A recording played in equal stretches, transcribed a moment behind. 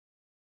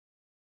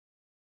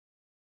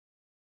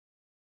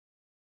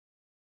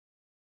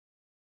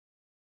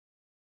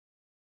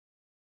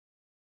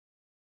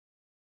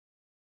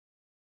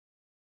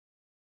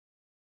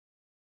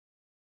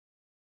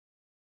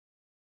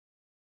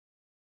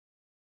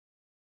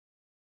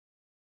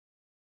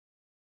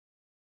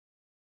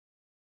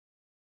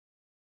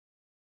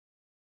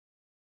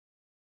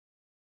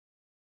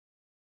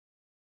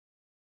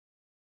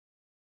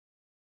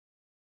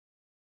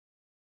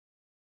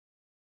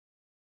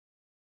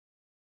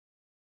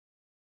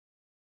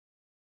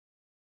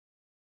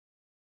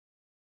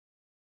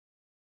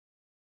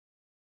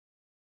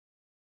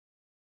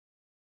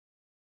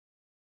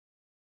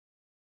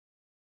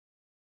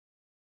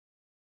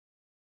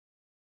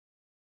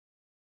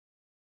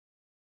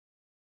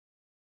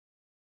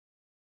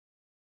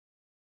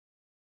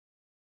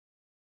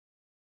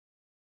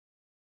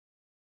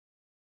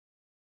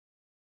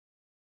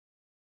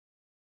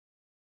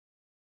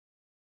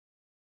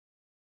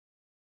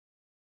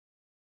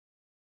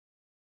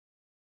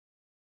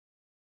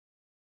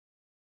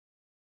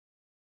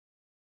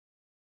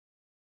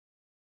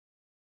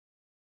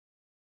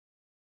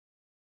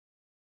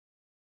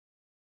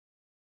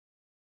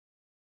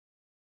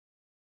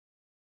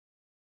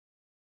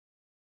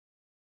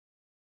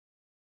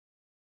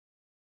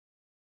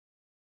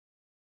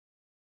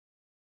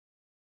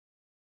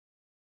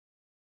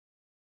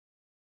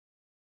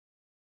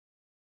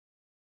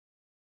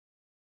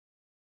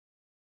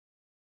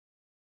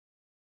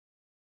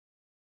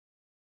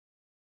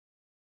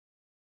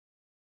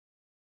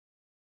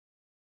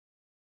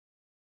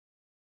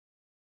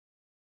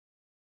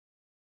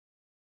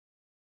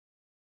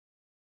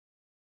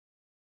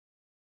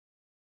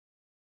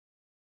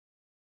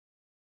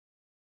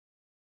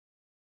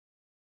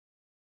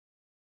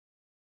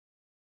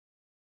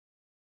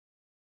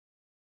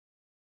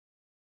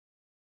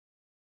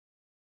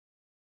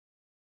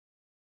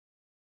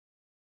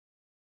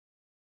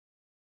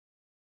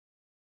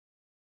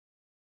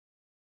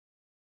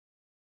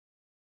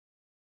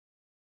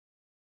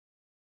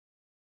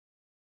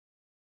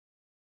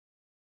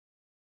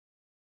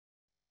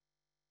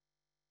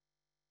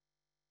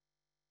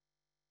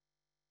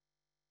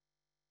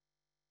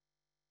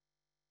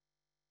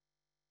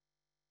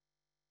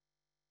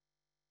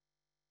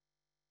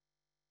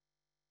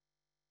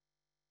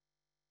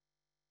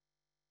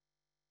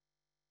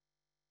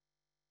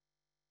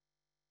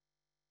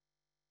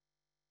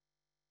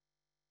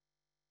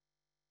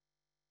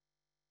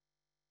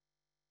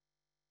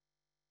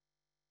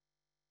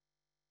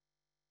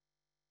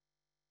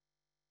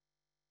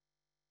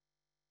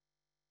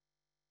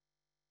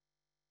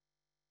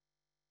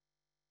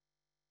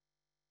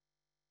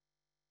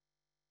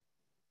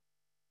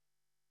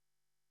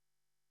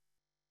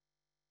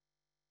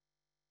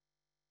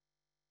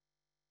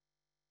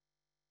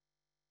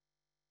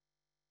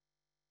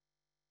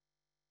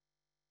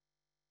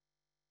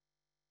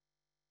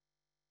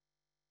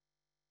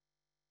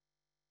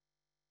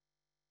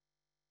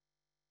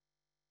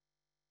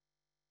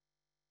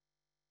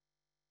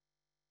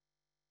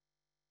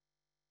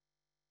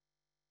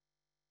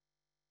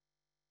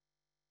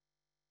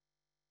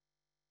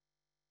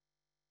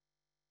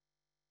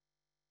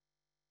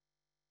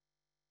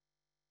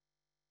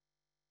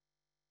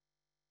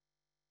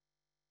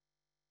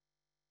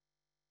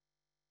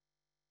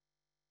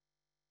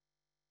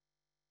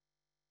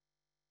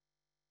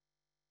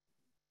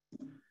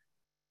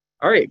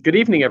All right, good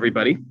evening,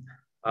 everybody.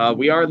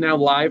 We are now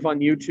live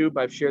on YouTube.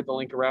 I've shared the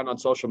link around on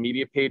social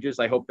media pages.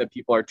 I hope that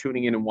people are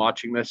tuning in and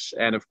watching this.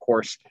 And of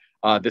course,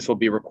 this will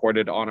be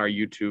recorded on our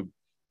YouTube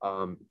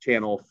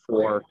channel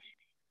for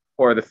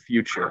the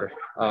future.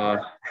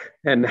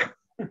 And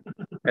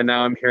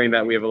now I'm hearing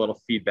that we have a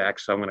little feedback,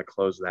 so I'm going to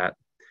close that.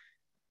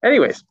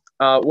 Anyways,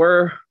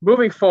 we're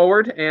moving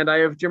forward, and I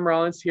have Jim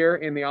Rollins here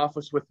in the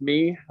office with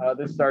me.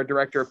 This is our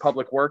Director of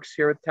Public Works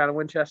here at the town of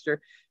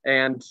Winchester.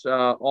 And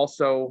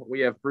also we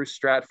have Bruce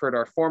Stratford,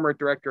 our former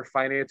Director of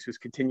Finance, who's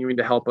continuing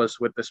to help us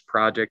with this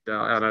project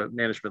on a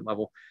management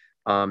level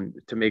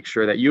to make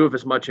sure that you have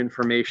as much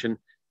information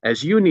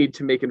as you need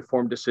to make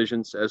informed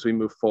decisions as we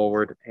move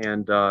forward,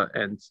 and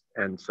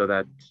so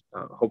that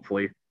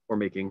hopefully we're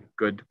making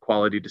good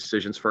quality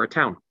decisions for our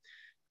town.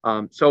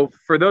 So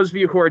for those of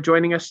you who are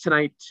joining us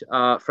tonight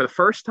for the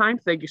first time,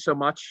 thank you so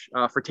much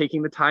for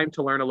taking the time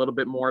to learn a little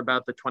bit more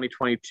about the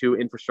 2022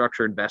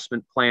 infrastructure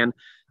investment plan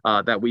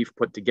that we've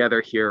put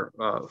together here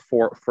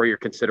for your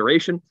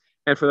consideration.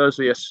 And for those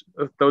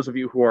of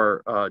you who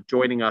are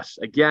joining us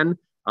again,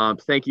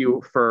 thank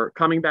you for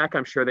coming back.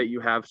 I'm sure that you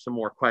have some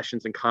more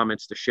questions and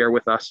comments to share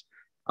with us.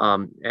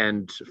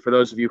 And for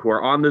those of you who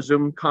are on the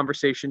Zoom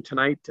conversation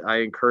tonight, I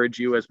encourage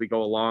you as we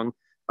go along,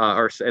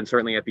 and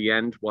certainly at the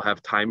end, we'll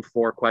have time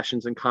for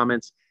questions and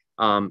comments.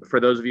 For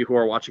those of you who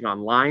are watching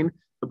online,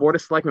 the Board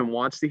of Selectmen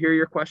wants to hear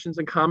your questions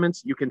and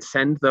comments. You can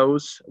send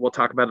those. We'll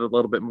talk about it a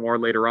little bit more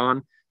later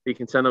on. You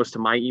can send those to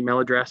my email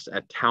address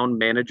at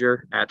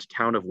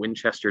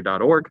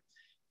townmanager@townofwinchester.org,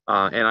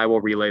 and I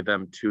will relay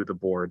them to the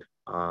board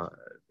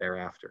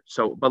thereafter.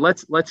 So, but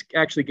let's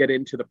actually get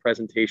into the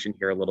presentation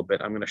here a little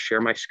bit. I'm going to share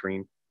my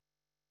screen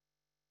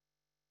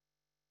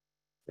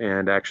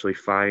and actually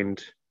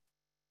find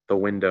the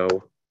window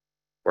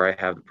where I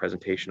have the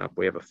presentation up.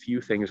 We have a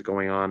few things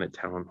going on at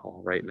Town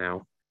Hall right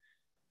now,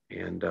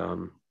 and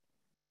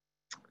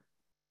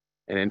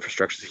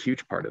infrastructure is a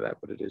huge part of that,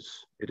 but it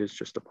is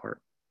just a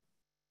part.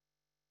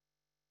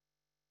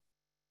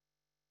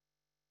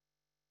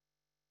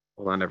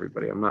 Hold on,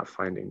 everybody. I'm not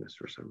finding this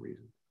for some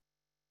reason.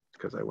 It's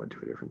because I went to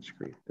a different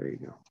screen. There you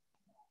go.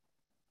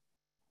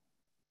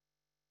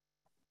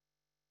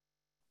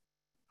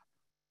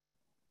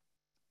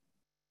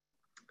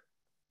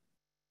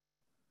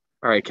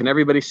 All right, can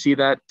everybody see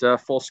that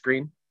full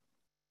screen?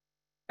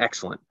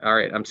 Excellent. All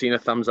right, I'm seeing a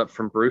thumbs up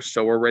from Bruce,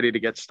 so we're ready to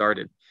get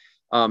started.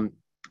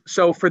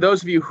 So for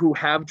those of you who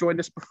have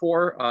joined us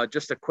before,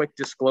 just a quick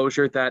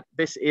disclosure that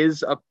this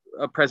is a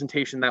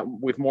presentation that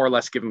we've more or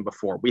less given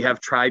before. We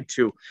have tried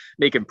to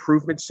make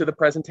improvements to the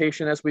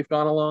presentation as we've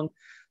gone along,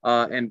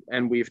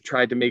 and we've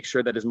tried to make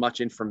sure that as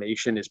much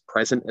information is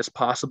present as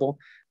possible.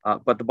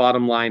 But the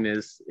bottom line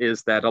is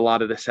that a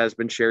lot of this has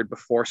been shared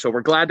before. So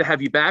we're glad to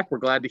have you back. We're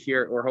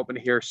hoping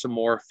to hear some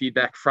more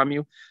feedback from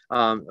you.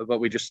 But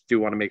we just do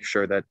want to make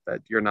sure that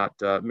you're not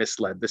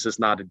misled. This is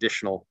not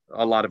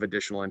a lot of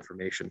additional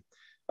information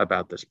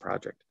about this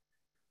project.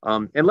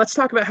 And let's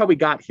talk about how we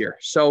got here.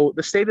 So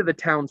the state of the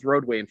town's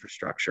roadway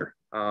infrastructure.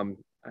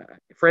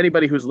 For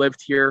anybody who's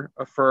lived here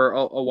for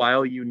a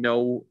while, you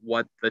know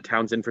what the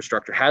town's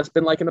infrastructure has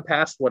been like in the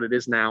past, what it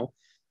is now,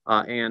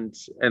 and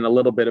a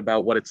little bit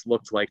about what it's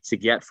looked like to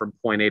get from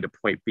point A to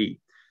point B.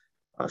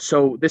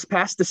 So this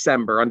past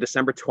December, on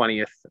December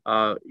 20th,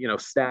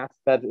 staff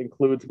that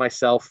includes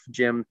myself,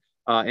 Jim,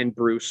 and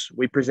Bruce,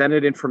 we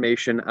presented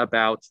information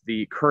about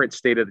the current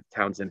state of the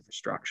town's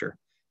infrastructure.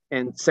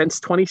 And since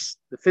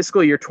the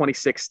fiscal year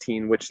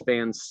 2016, which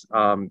spans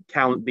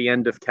the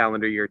end of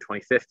calendar year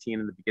 2015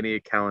 and the beginning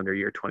of calendar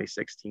year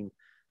 2016,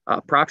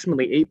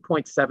 approximately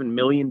 $8.7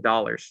 million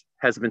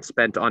has been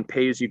spent on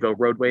pay-as-you-go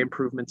roadway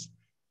improvements.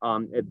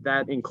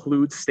 That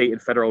includes state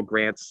and federal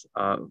grants.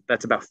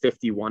 That's about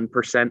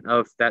 51%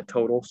 of that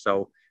total.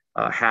 So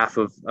about half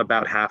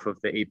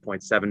of the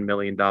 $8.7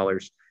 million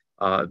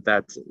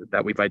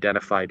that we've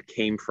identified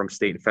came from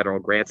state and federal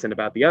grants, and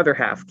about the other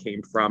half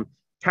came from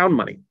town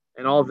money.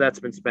 And all of that's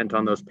been spent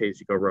on those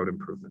pay-as-you-go road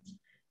improvements.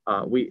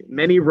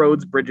 Many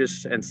roads,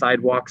 bridges, and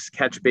sidewalks,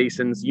 catch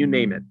basins, you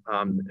name it,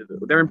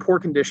 they're in poor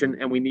condition,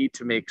 and we need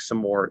to make some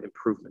more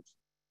improvements.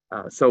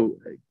 So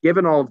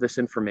given all of this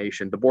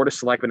information, the Board of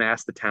Selectmen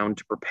asked the town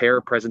to prepare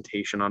a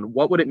presentation on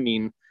what would it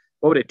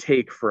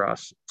take for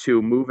us to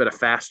move at a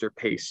faster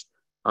pace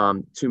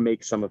to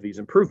make some of these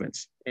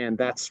improvements. And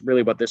that's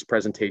really what this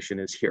presentation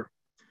is here.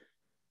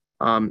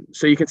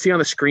 So you can see on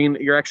the screen,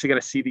 you're actually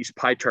going to see these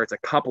pie charts a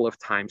couple of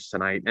times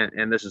tonight,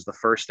 and this is the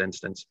first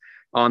instance.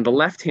 On the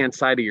left-hand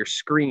side of your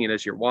screen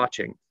as you're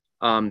watching,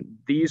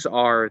 these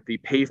are the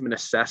pavement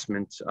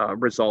assessment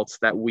results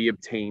that we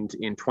obtained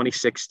in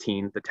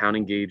 2016. The town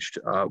engaged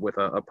with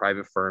a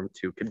private firm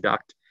to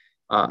conduct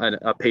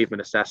a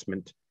pavement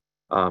assessment.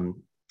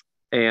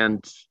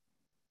 And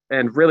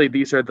really,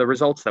 these are the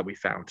results that we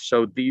found.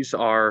 So these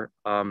are,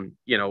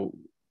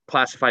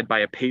 classified by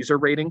a PASER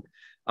rating.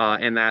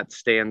 And that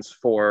stands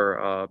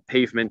for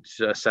pavement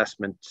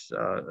assessment,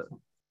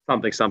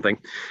 something.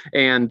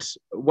 And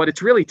what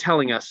it's really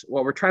telling us,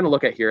 what we're trying to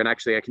look at here, and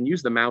actually I can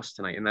use the mouse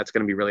tonight, and that's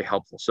going to be really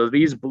helpful. So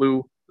these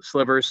blue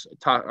slivers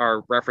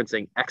are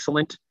referencing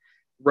excellent,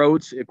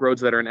 roads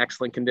that are in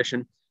excellent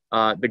condition.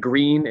 The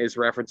green is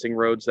referencing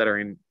roads that are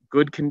in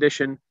good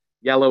condition.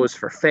 Yellow is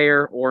for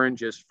fair,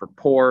 orange is for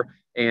poor,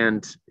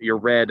 and your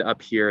red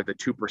up here, the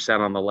 2%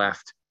 on the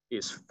left,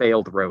 is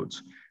failed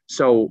roads.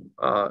 So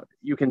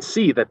you can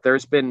see that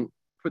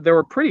there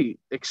were pretty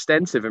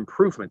extensive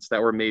improvements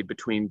that were made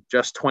between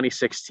just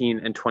 2016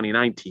 and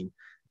 2019.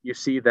 You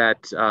see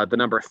that the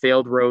number of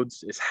failed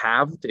roads is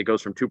halved. It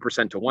goes from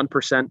 2% to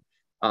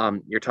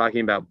 1%. You're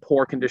talking about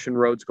poor condition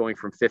roads going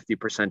from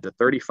 50% to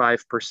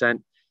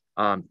 35%.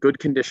 Good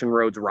condition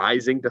roads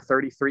rising to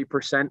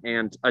 33%,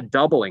 and a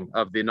doubling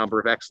of the number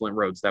of excellent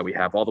roads that we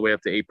have, all the way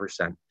up to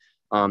 8%.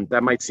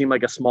 That might seem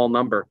like a small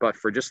number, but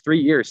for just 3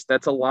 years,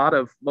 that's a lot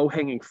of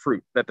low-hanging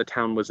fruit that the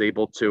town was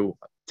able to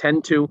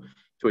tend to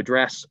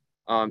address,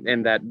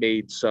 and that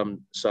made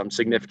some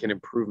significant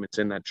improvements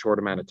in that short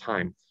amount of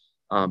time.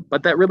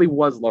 But that really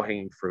was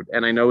low-hanging fruit.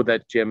 And I know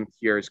that Jim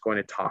here is going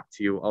to talk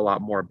to you a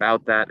lot more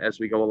about that as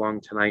we go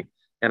along tonight.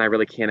 And I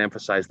really can't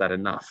emphasize that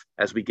enough.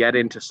 As we get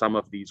into some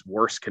of these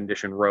worse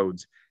condition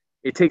roads,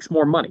 it takes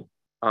more money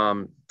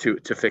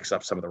to fix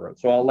up some of the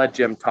roads. So I'll let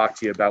Jim talk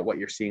to you about what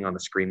you're seeing on the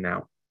screen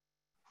now.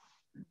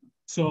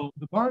 So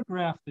the bar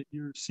graph that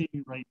you're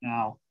seeing right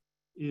now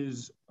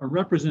is a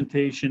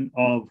representation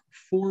of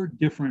 4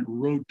 different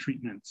road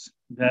treatments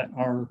that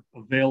are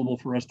available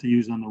for us to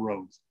use on the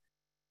roads.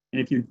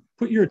 And if you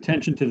put your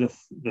attention to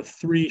the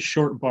 3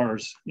 short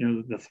bars,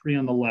 the 3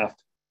 on the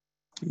left,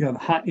 you have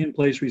hot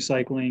in-place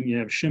recycling, you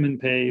have shim and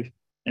pave,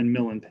 and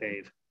mill and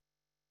pave.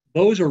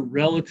 Those are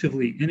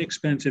relatively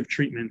inexpensive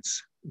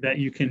treatments that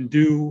you can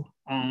do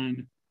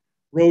on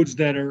roads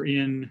that are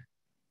in,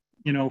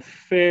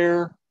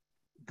 fair,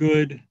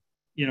 good,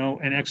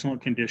 and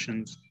excellent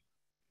conditions.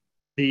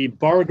 The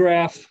bar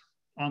graph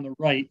on the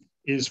right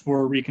is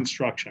for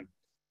reconstruction.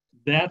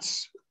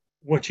 That's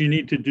what you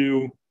need to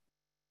do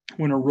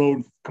when a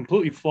road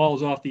completely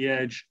falls off the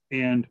edge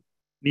and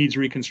needs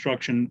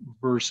reconstruction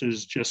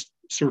versus just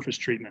surface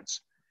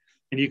treatments.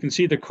 And you can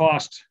see the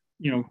cost,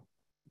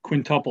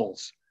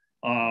 quintuples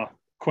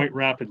quite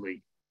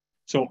rapidly.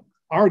 So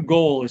our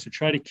goal is to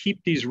try to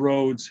keep these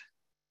roads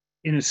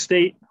in a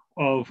state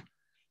of,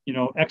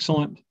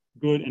 excellent,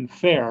 good, and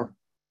fair,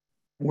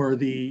 where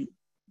the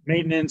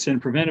maintenance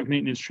and preventive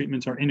maintenance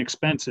treatments are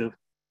inexpensive,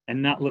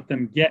 and not let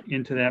them get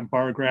into that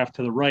bar graph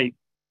to the right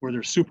where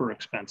they're super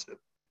expensive.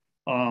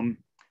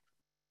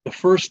 The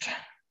first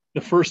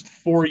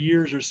 4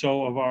 years or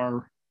so of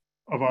our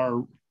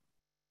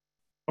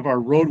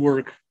road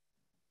work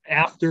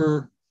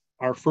after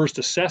our first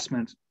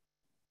assessment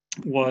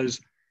was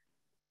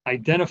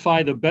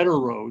identify the better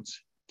roads,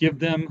 give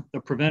them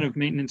the preventive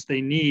maintenance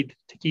they need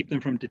to keep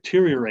them from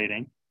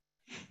deteriorating,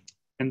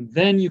 and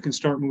then you can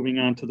start moving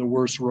on to the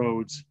worst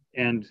roads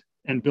and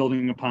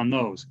building upon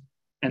those.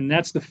 And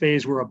that's the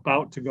phase we're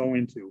about to go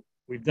into.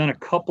 We've done a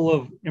couple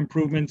of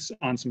improvements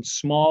on some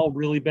small,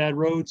 really bad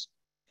roads,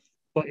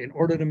 but in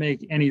order to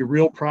make any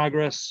real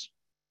progress,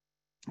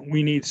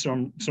 we need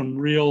some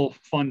real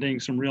funding,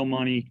 some real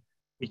money.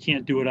 We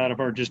can't do it out of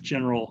our just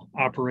general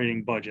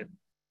operating budget.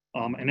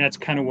 And that's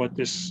kind of what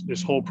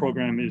this whole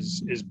program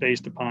is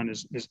based upon,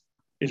 is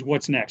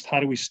what's next. How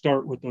do we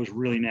start with those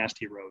really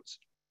nasty roads?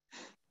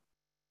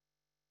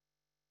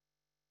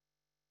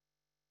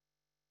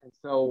 And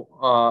so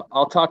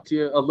I'll talk to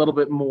you a little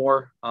bit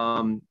more.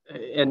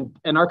 And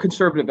our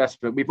conservative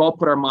estimate, we've all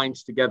put our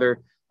minds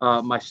together,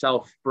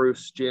 myself,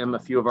 Bruce, Jim, a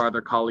few of our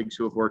other colleagues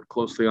who have worked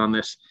closely on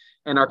this.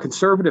 And our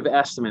conservative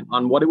estimate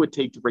on what it would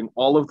take to bring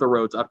all of the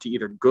roads up to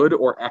either good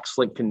or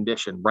excellent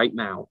condition right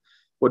now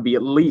would be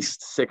at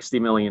least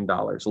 $60 million,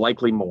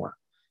 likely more.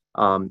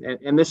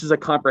 And this is a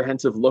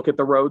comprehensive look at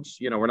the roads.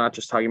 We're not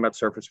just talking about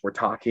surface. We're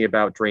talking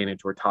about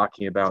drainage. We're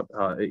talking about,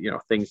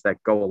 things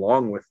that go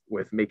along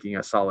with making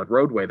a solid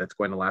roadway that's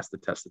going to last the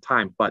test of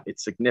time, but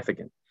it's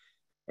significant.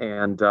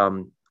 And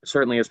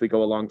certainly as we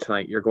go along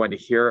tonight, you're going to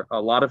hear a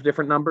lot of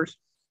different numbers,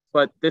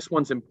 but this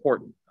one's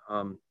important.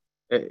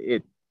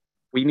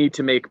 We need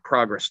to make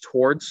progress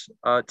towards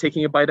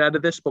taking a bite out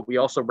of this, but we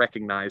also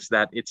recognize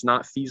that it's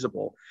not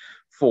feasible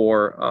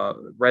for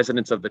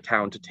residents of the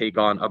town to take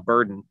on a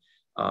burden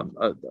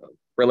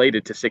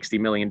related to $60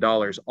 million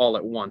all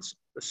at once.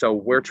 So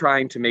we're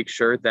trying to make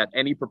sure that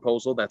any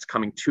proposal that's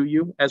coming to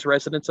you as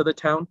residents of the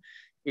town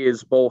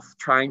is both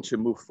trying to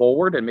move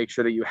forward and make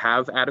sure that you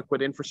have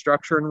adequate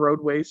infrastructure and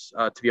roadways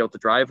to be able to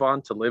drive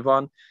on, to live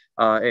on,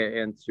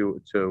 and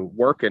to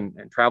work and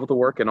travel to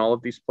work in all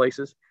of these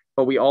places.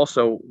 But we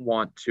also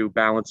want to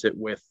balance it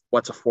with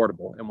what's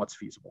affordable and what's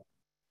feasible.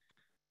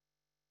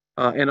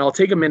 And I'll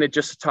take a minute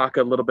just to talk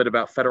a little bit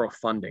about federal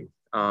funding.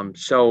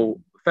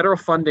 So federal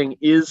funding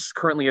is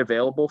currently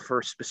available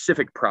for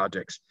specific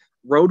projects.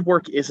 Road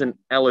work isn't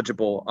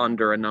eligible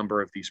under a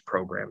number of these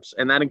programs,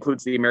 and that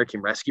includes the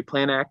American Rescue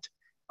Plan Act.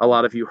 A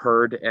lot of you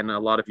heard, and a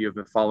lot of you have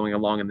been following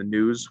along in the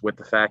news with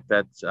the fact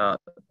that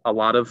a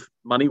lot of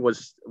money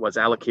was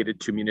allocated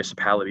to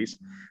municipalities.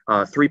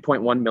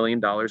 $3.1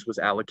 million was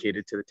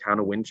allocated to the town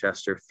of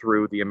Winchester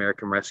through the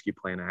American Rescue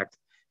Plan Act.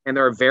 And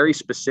there are very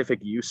specific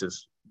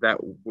uses that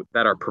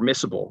are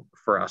permissible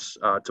for us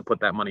to put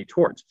that money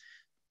towards.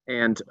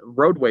 And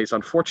roadways,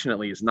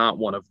 unfortunately, is not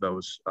one of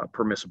those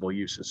permissible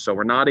uses. So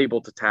we're not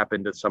able to tap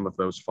into some of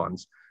those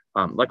funds.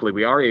 Luckily,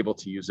 we are able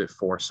to use it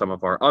for some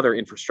of our other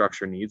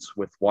infrastructure needs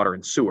with water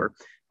and sewer.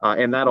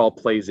 And that all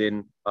plays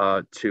in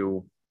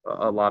to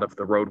a lot of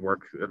the road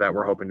work that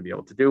we're hoping to be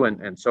able to do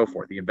and so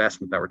forth, the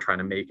investment that we're trying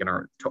to make in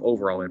our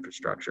overall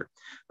infrastructure.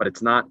 But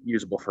it's not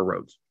usable for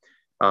roads.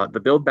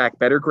 The Build Back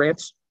Better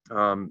grants,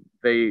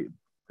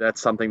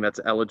 that's something that's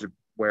eligible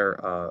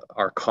where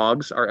our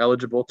COGs are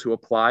eligible to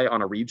apply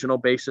on a regional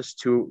basis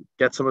to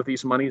get some of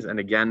these monies. And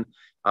again,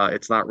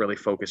 it's not really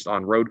focused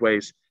on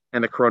roadways,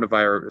 and the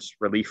coronavirus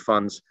relief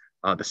funds,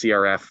 the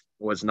CRF,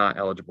 was not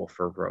eligible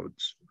for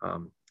roads.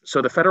 So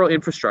the federal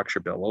infrastructure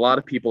bill, a lot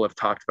of people have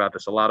talked about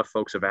this. A lot of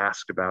folks have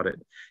asked about it.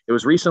 It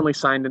was recently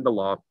signed into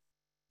law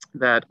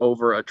that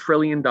over $1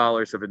 trillion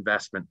of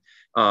investment,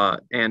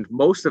 and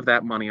most of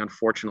that money,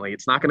 unfortunately,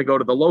 it's not going to go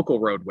to the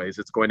local roadways.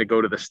 It's going to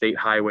go to the state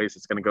highways.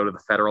 It's going to go to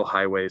the federal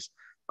highways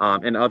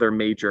and other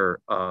major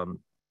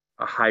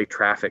high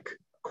traffic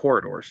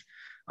corridors.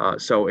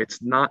 So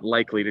it's not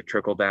likely to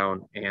trickle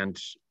down and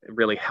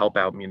really help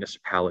out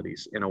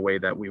municipalities in a way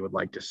that we would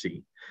like to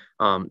see.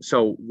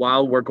 So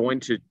while we're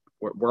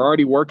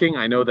already working.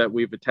 I know that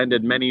we've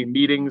attended many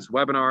meetings,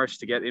 webinars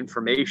to get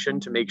information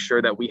to make sure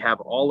that we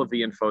have all of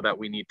the info that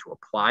we need to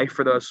apply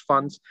for those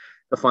funds,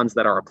 the funds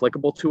that are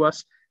applicable to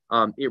us.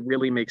 It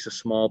really makes a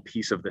small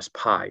piece of this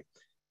pie.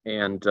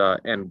 And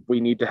we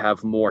need to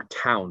have more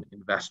town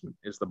investment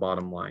is the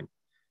bottom line.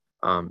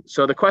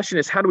 So the question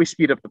is, how do we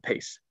speed up the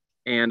pace?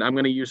 And I'm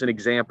going to use an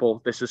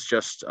example. This is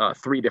just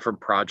 3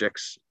 different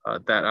projects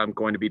that I'm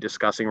going to be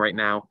discussing right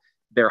now.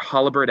 They're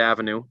Holabird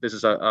Avenue. This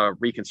is a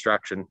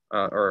reconstruction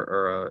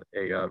or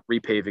a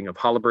repaving of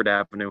Holabird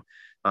Avenue,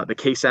 the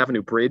Case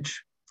Avenue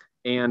Bridge,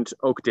 and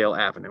Oakdale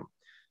Avenue.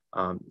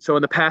 So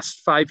in the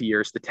past 5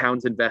 years, the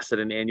town's invested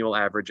an annual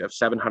average of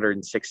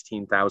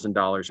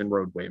 $716,000 in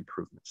roadway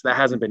improvements. That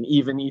hasn't been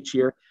even each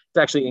year.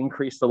 It's actually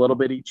increased a little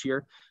bit each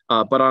year,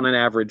 but on an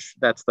average,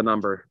 that's the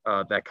number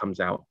that comes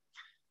out.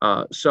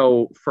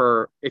 So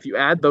if you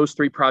add those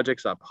 3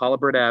 projects up,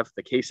 Holabird Ave,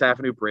 the Case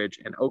Avenue Bridge,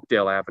 and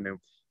Oakdale Avenue,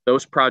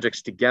 those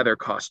projects together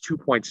cost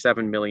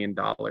 $2.7 million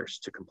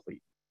to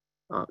complete.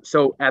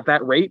 So at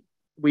that rate,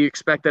 we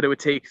expect that it would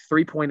take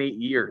 3.8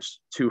 years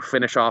to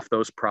finish off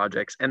those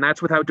projects. And that's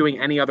without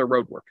doing any other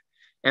road work.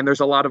 And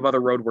there's a lot of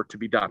other road work to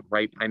be done,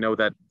 right? I know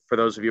that for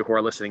those of you who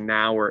are listening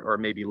now or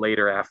maybe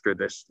later after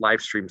this live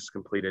stream is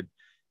completed,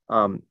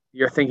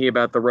 you're thinking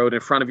about the road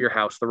in front of your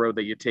house, the road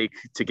that you take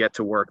to get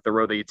to work, the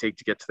road that you take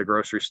to get to the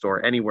grocery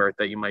store, anywhere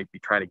that you might be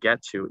trying to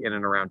get to in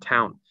and around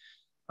town.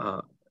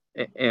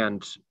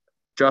 And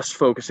just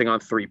focusing on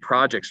 3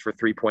 projects for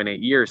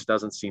 3.8 years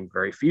doesn't seem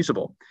very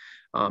feasible.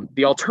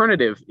 The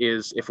alternative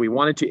is if we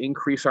wanted to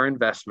increase our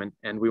investment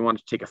and we wanted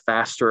to take a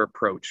faster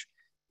approach,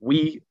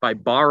 we, by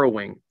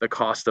borrowing the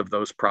cost of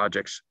those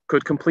projects,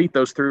 could complete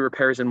those 3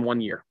 repairs in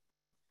 1 year.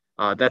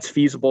 That's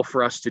feasible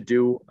for us to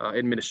do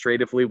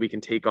administratively. We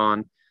can take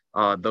on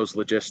those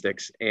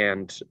logistics,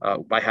 and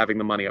by having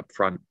the money up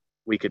front,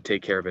 we could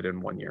take care of it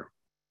in 1 year.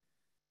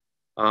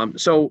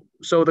 So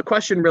the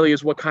question really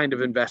is, what kind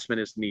of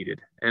investment is needed?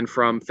 And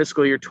from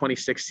fiscal year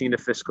 2016 to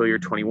fiscal year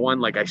 21,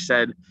 like I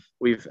said,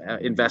 we've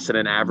invested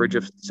an average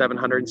of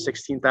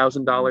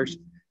 $716,000.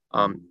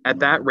 At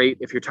that rate,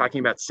 if you're talking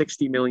about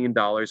 $60 million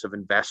of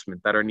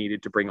investment that are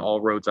needed to bring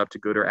all roads up to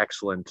good or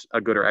excellent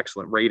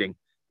rating,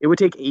 it would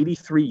take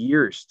 83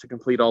 years to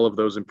complete all of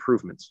those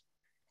improvements.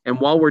 And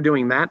while we're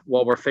doing that,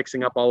 while we're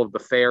fixing up all of the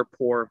fair,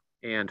 poor,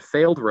 and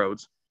failed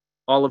roads,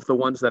 all of the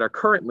ones that are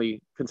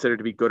currently considered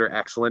to be good or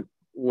excellent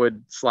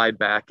would slide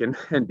back and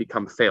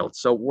become failed.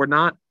 So we're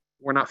not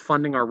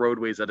funding our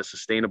roadways at a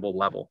sustainable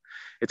level.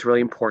 It's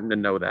really important to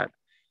know that.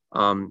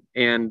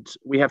 And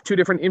we have 2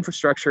 different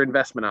infrastructure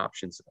investment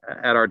options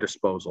at our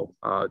disposal,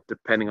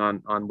 depending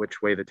on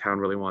which way the town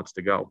really wants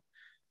to go.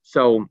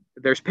 So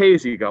there's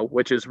pay-as-you-go,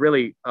 which is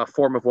really a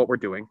form of what we're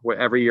doing.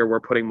 Every year we're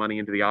putting money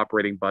into the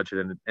operating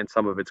budget, and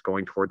some of it's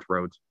going towards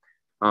roads.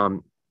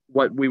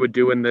 What we would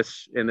do in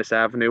this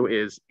avenue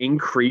is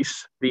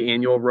increase the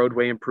annual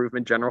roadway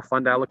improvement general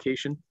fund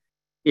allocation.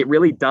 It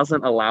really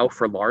doesn't allow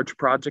for large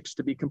projects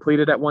to be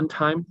completed at one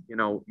time. You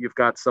know, you've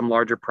got some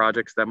larger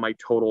projects that might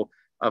total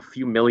a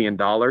few $1 million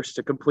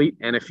to complete.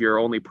 And if you're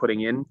only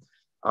putting in,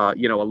 a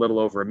little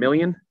over $1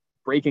 million,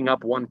 breaking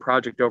up one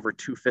project over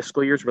 2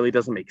 fiscal years really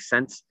doesn't make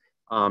sense.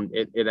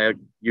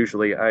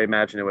 Usually, I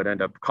imagine it would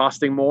end up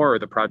costing more, or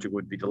the project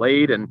would be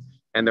delayed, and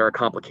there are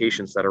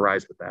complications that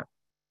arise with that.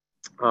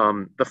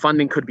 The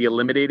funding could be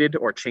eliminated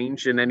or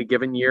changed in any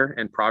given year,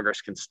 and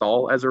progress can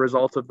stall as a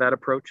result of that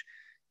approach.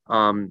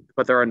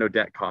 But there are no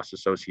debt costs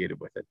associated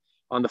with it.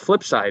 On the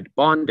flip side,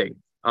 bonding.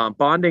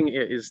 Bonding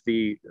is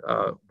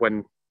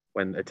when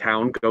a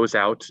town goes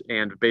out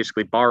and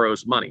basically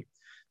borrows money.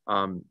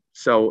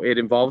 So it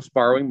involves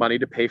borrowing money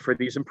to pay for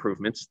these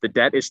improvements. The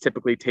debt is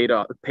typically paid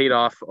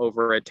off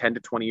over a 10 to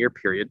 20 year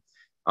period.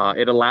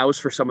 It allows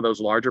for some of those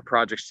larger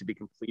projects to be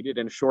completed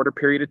in a shorter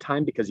period of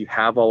time because you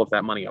have all of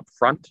that money up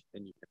front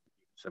and you can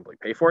simply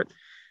pay for it.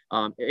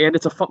 And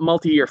it's a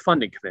multi-year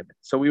funding commitment.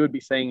 So we would be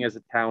saying as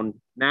a town,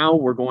 now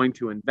we're going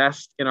to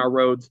invest in our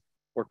roads.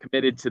 We're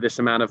committed to this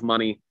amount of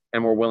money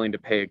and we're willing to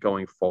pay it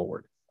going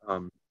forward.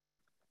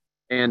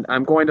 And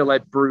I'm going to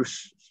let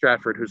Bruce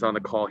Stratford, who's on the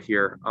call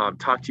here,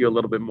 talk to you a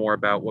little bit more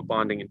about what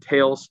bonding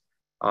entails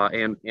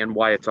and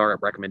why it's our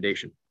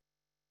recommendation.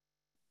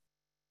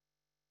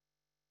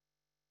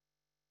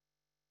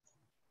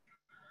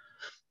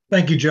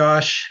 Thank you,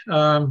 Josh.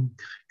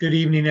 Good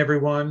evening,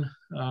 everyone.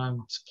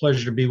 It's a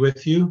pleasure to be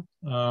with you.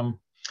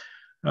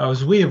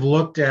 As we have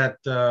looked at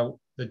the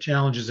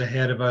challenges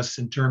ahead of us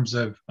in terms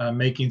of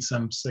making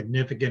some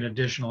significant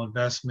additional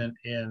investment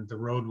in the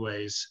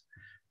roadways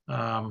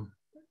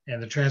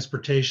and the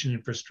transportation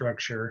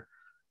infrastructure,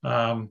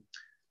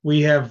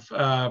 we have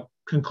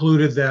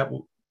concluded that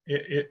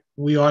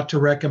we ought to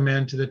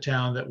recommend to the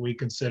town that we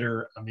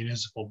consider a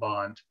municipal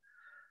bond.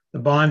 The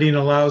bonding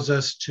allows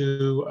us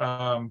to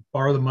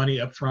borrow the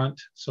money up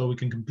front so we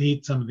can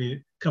complete some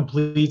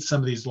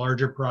of these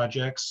larger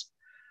projects.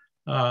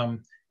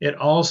 It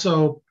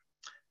also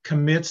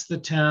commits the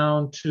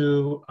town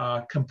to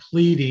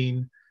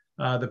completing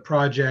the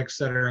projects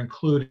that are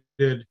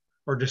included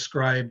or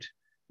described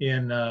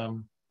in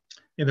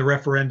the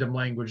referendum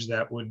language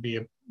that would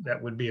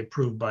be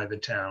approved by the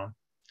town.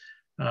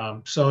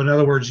 So in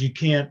other words,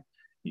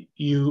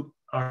 you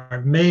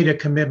are made a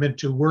commitment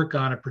to work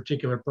on a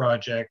particular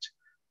project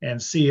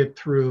and see it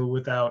through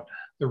without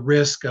the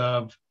risk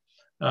of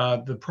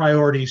the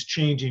priorities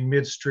changing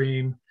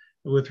midstream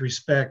with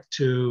respect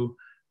to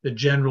the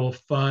general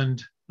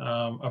fund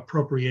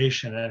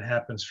appropriation that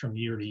happens from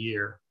year to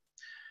year.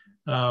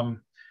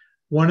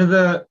 One of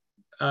the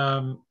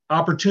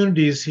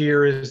opportunities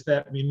here is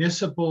that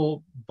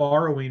municipal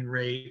borrowing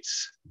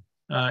rates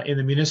in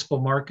the municipal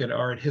market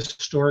are at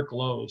historic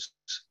lows.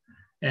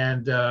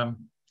 And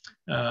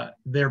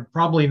they're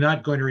probably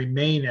not going to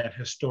remain at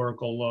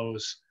historical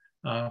lows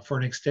for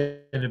an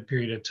extended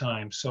period of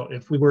time. So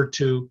if we were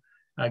to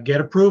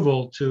get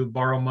approval to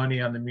borrow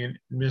money on the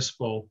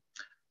municipal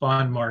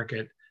bond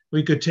market,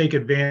 we could take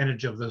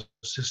advantage of those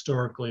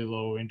historically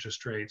low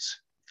interest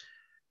rates.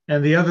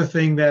 And the other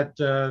thing that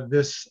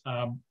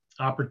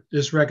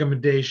this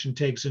recommendation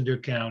takes into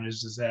account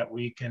is that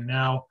we can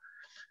now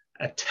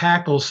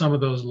tackle some of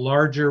those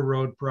larger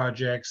road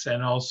projects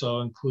and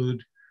also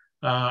include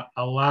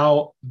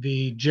allow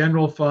the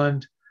general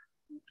fund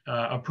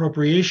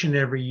appropriation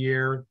every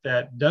year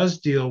that does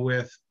deal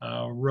with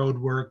road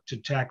work to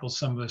tackle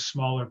some of the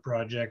smaller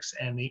projects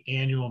and the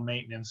annual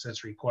maintenance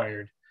that's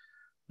required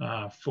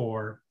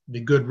for the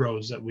good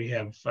roads that we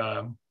have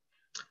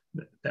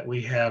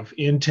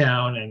in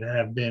town and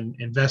have been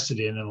invested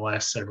in the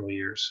last several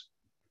years.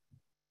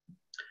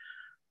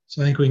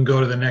 So I think we can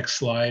go to the next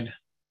slide.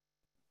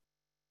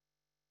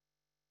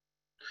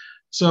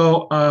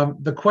 So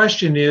the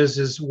question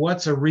is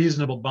what's a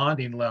reasonable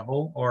bonding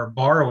level or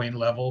borrowing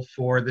level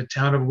for the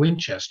town of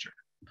Winchester?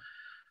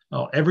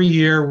 Well, every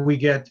year we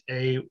get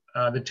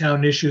the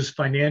town issues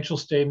financial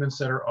statements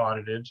that are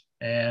audited,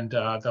 and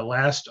the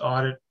last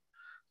audit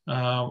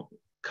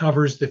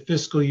covers the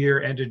fiscal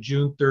year ended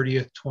June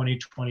 30th,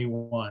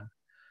 2021.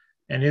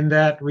 And in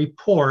that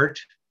report,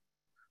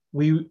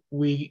 we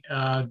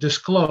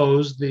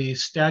disclose the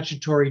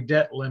statutory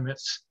debt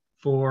limits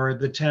for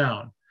the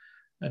town.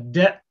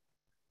 Debt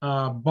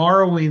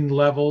borrowing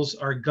levels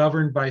are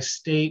governed by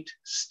state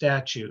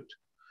statute.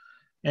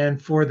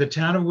 And for the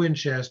town of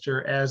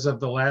Winchester, as of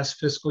the last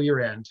fiscal year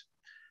end,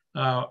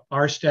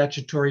 our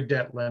statutory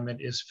debt limit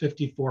is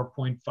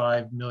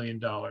 $54.5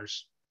 million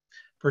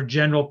for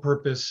general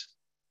purpose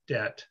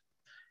debt.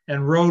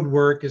 And road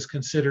work is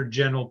considered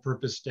general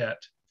purpose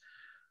debt.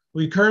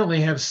 We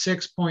currently have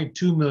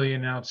 $6.2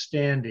 million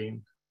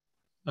outstanding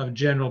of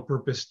general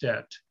purpose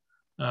debt,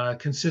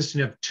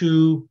 consisting of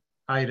two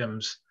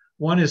items.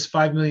 One is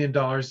 $5 million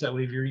that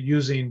we're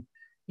using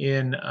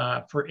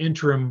for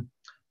interim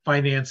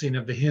financing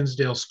of the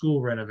Hinsdale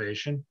School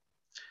renovation.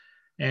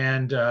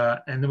 And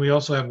then we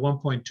also have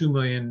 $1.2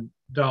 million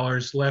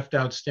left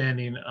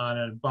outstanding on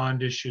a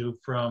bond issue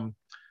from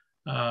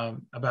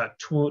about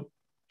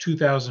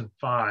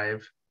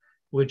 2005,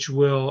 which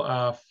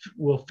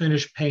we'll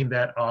finish paying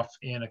that off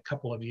in a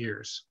couple of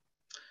years.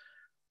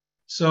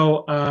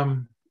 So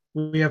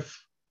we have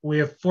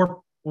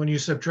four. When you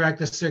subtract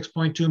the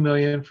 6.2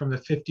 million from the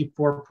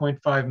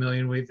 54.5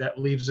 million, that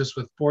leaves us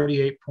with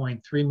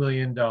 $48.3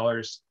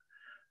 million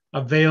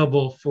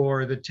available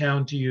for the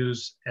town to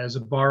use as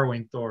a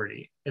borrowing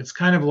authority. It's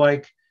kind of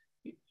like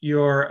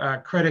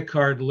your credit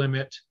card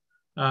limit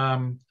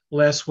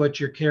less what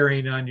you're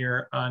carrying on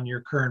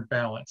your current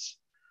balance.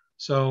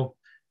 So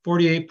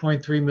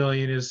 48.3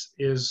 million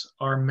is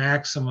our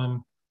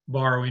maximum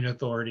borrowing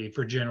authority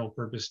for general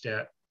purpose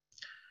debt.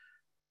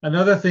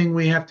 Another thing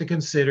we have to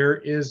consider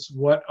is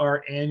what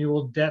our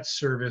annual debt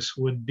service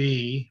would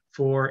be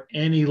for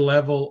any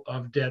level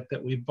of debt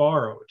that we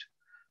borrowed.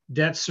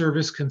 Debt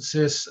service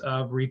consists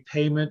of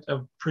repayment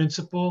of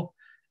principal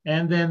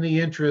and then the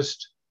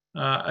interest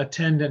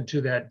attendant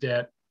to that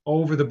debt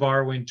over the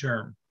borrowing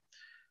term.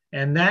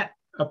 And that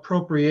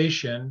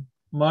appropriation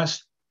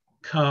must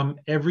come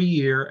every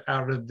year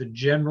out of the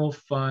general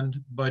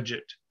fund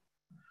budget.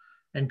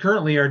 And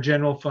currently our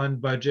general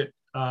fund budget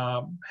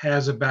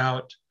has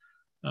about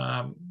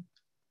a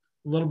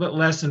little bit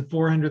less than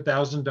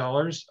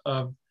 $400,000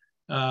 of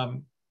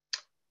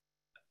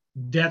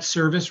debt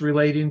service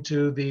relating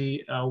to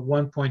the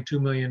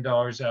 $1.2 million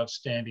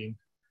outstanding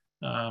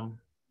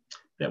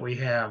that we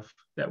have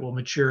that will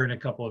mature in a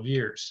couple of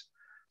years.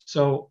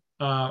 So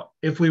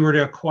if we were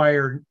to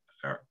acquire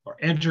or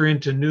enter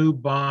into new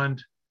bonding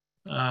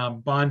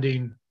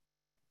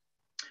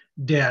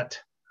debt,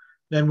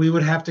 then we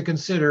would have to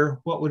consider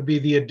what would be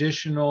the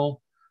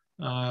additional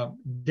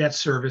debt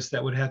service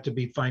that would have to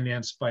be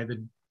financed by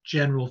the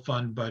general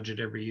fund budget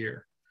every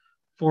year.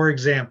 For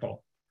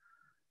example,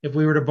 if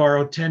we were to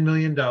borrow $10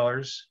 million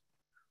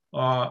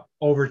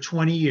over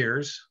 20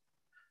 years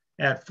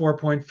at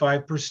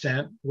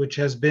 4.5%, which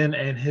has been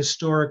an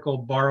historical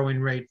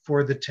borrowing rate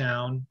for the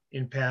town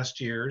in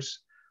past years,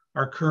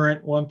 our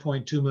current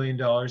 $1.2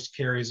 million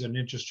carries an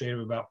interest rate of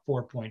about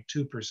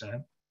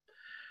 4.2%.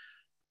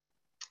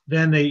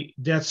 Then the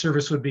debt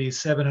service would be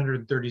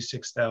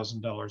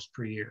 $736,000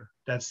 per year.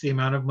 That's the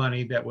amount of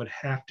money that would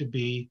have to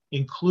be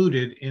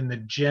included in the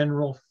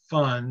general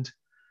fund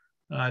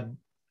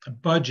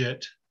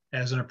budget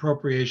as an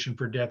appropriation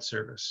for debt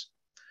service.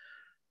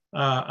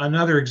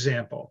 Another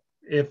example,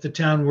 if the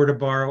town were to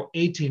borrow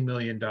 $18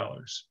 million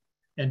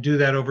and do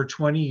that over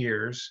 20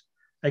 years,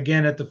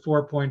 again at the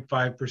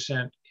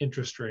 4.5%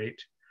 interest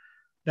rate,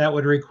 that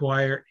would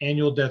require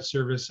annual debt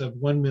service of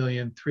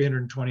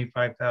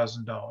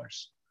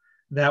 $1,325,000.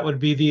 That would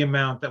be the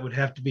amount that would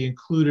have to be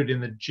included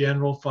in the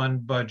general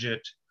fund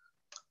budget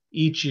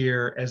each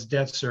year as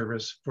debt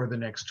service for the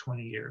next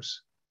 20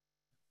 years.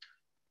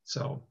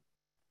 So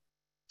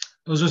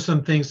those are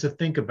some things to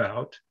think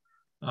about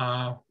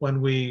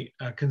when we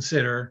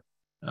consider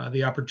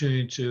the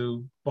opportunity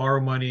to borrow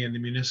money in the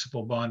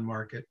municipal bond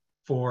market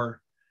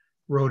for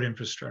road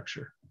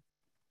infrastructure.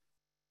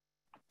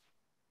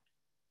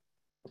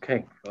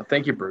 Okay, well,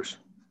 thank you, Bruce.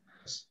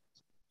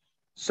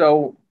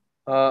 So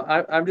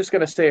I'm just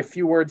going to say a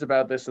few words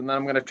about this, and then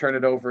I'm going to turn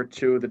it over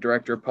to the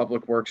Director of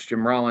Public Works,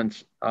 Jim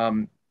Rollins.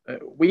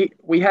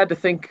 We had to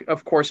think,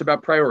 of course,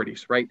 about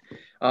priorities, right?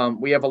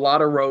 We have a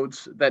lot of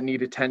roads that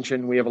need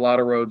attention. We have a lot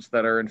of roads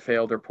that are in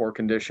failed or poor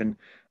condition.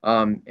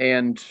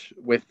 And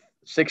with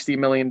 $60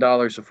 million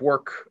of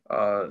work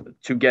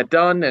to get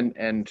done,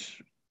 and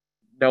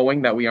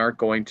knowing that we aren't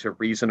going to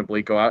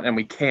reasonably go out, and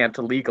we can't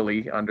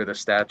legally under the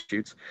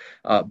statutes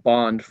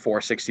bond for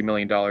 $60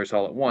 million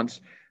all at once,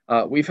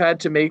 we've had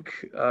to make,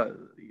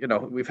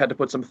 we've had to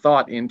put some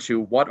thought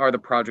into what are the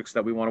projects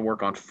that we want to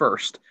work on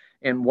first,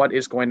 and what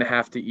is going to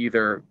have to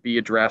either be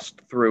addressed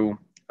through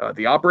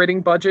the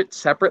operating budget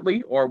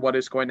separately, or what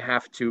is going to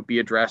have to be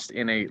addressed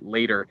in a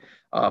later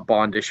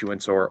bond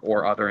issuance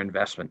or other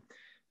investment.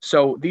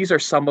 So these are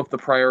some of the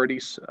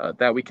priorities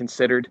that we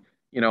considered.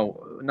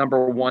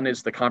 Number one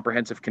is the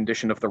comprehensive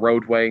condition of the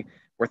roadway.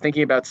 We're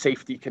thinking about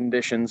safety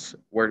conditions.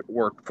 We're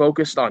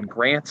focused on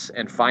grants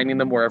and finding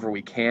them wherever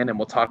we can. And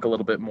we'll talk a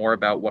little bit more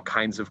about what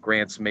kinds of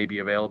grants may be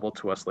available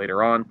to us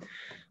later on.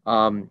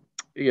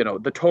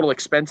 The total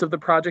expense of the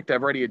project,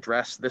 I've already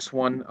addressed this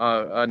one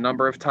a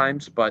number of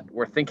times, but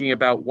we're thinking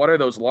about what are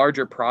those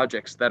larger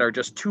projects that are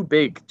just too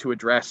big to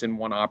address in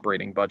one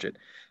operating budget,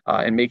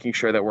 and making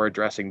sure that we're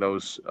addressing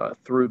those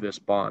through this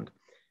bond.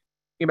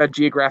 About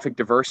geographic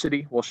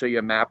diversity, we'll show you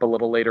a map a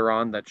little later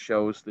on that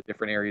shows the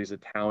different areas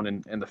of town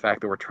and the fact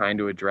that we're trying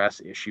to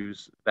address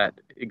issues that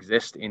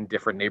exist in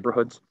different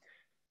neighborhoods.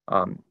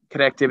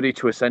 Connectivity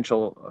to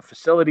essential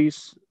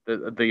facilities,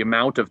 the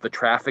amount of the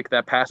traffic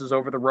that passes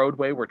over the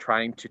roadway. We're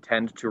trying to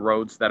tend to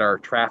roads that are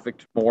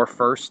trafficked more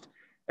first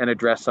and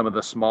address some of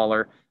the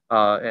smaller,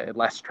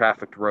 less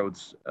trafficked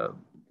roads a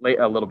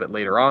little bit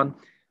later on.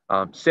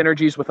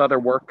 Synergies with other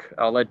work,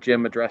 I'll let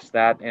Jim address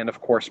that. And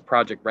of course,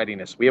 project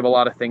readiness. We have a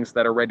lot of things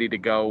that are ready to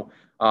go.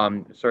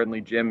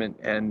 Certainly Jim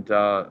and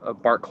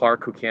Bart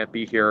Clark, who can't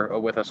be here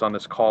with us on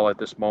this call at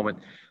this moment,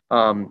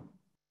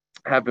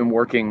 have been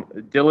working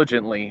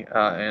diligently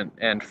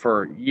and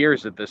for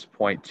years at this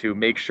point to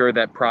make sure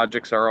that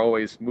projects are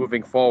always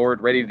moving forward,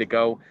 ready to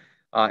go.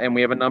 And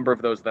we have a number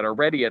of those that are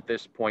ready at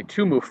this point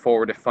to move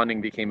forward if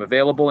funding became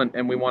available.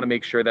 And we want to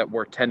make sure that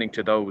we're tending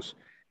to those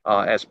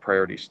as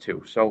priorities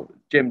too. So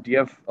Jim, do you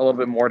have a little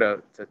bit more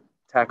to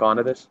tack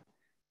onto this?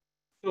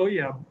 So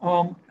yeah,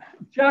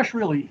 Josh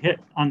really hit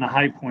on the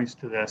high points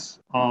to this.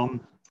 And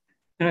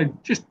I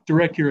just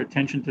direct your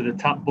attention to the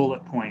top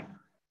bullet point.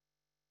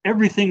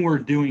 Everything we're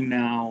doing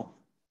now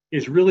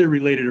is really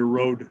related to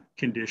road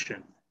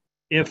condition.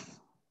 If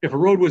a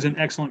road was in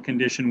excellent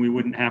condition, we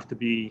wouldn't have to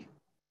be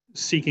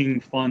seeking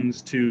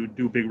funds to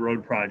do big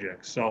road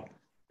projects. So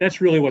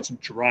that's really what's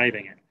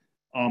driving it.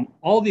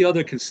 All the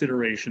other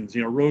considerations,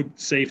 road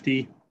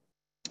safety,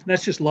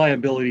 that's just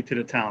liability to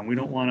the town. We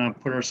don't want to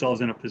put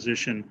ourselves in a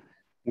position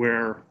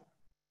where,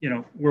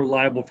 we're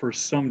liable for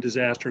some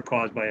disaster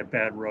caused by a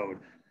bad road.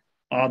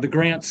 The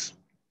grants,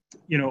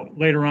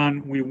 later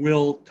on, we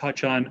will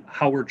touch on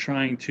how we're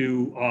trying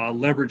to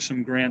leverage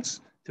some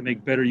grants to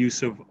make better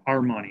use of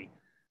our money.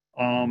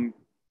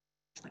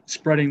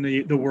 Spreading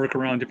the work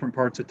around different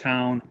parts of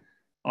town,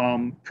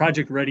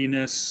 project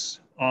readiness.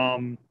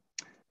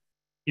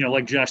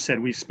 Like Josh said,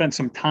 we spent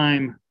some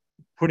time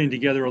putting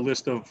together a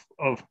list of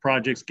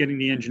projects, getting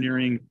the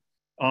engineering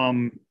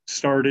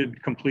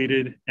started,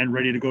 completed, and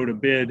ready to go to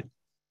bid.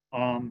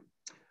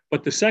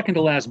 But the second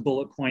to last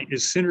bullet point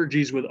is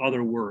synergies with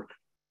other work.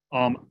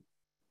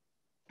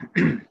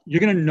 You're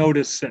going to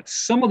notice that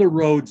some of the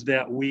roads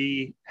that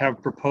we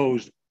have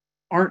proposed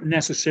aren't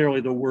necessarily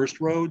the worst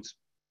roads,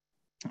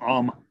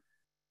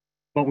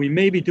 but we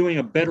may be doing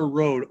a better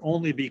road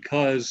only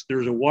because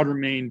there's a water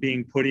main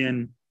being put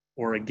in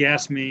or a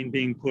gas main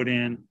being put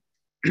in.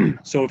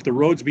 So if the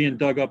road's being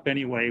dug up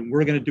anyway,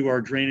 we're going to do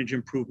our drainage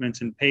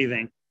improvements and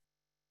paving.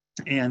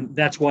 And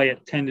that's why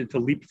it tended to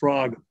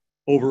leapfrog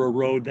over a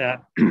road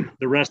that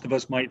the rest of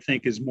us might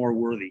think is more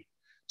worthy.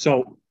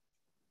 So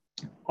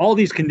all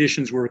these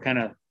conditions were kind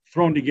of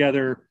thrown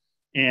together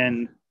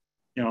and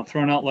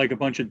thrown out like a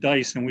bunch of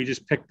dice, and we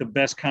just picked the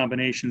best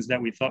combinations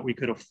that we thought we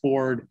could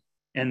afford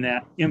and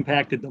that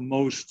impacted the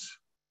most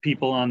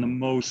people on the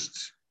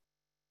most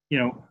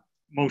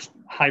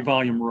high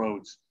volume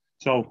roads.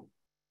 So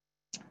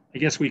I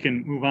guess we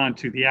can move on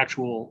to the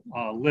actual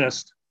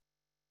list.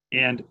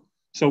 And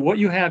so what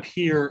you have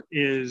here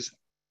is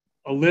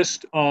a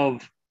list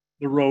of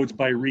the roads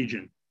by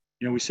region.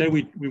 We said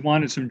we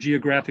wanted some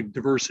geographic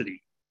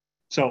diversity.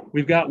 So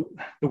we've got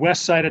the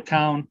west side of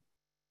town,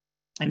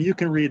 and you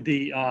can read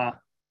the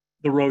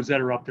roads that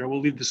are up there.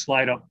 We'll leave the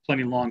slide up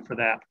plenty long for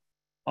that.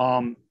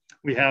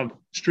 We have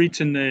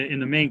streets in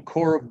the main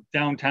core of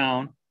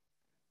downtown.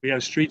 We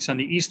have streets on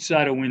the east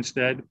side of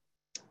Winstead,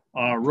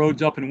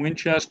 roads up in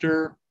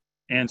Winchester,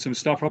 and some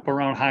stuff up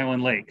around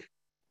Highland Lake.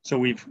 So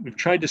we've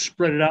tried to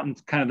spread it out in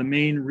kind of the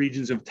main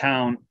regions of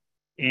town.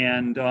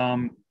 And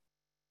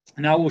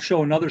now we'll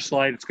show another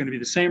slide. It's going to be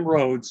the same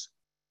roads.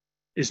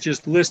 It's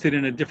just listed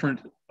in a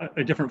different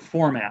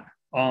format,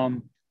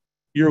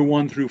 year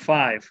 1 through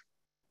 5.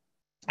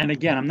 And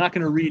again, I'm not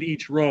going to read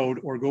each road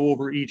or go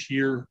over each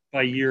year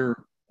by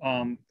year,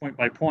 point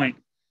by point,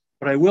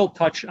 but I will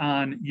touch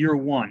on year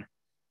 1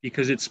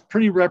 because it's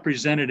pretty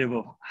representative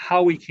of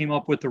how we came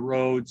up with the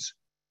roads,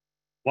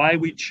 why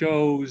we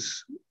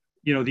chose,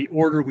 the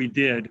order we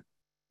did.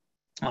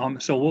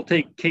 So we'll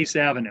take Case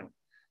Avenue.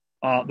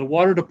 The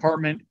water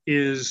department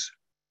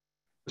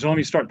so let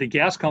me start. The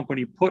gas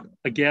company put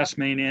a gas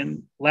main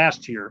in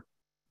last year.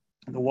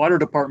 The water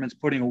department's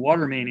putting a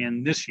water main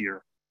in this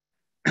year.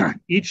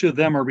 Each of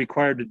them are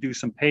required to do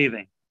some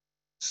paving.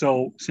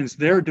 So since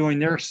they're doing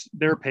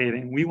their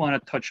paving, we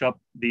want to touch up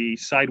the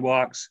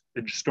sidewalks,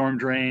 the storm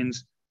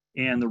drains,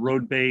 and the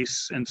road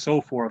base and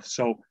so forth.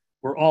 So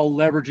we're all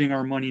leveraging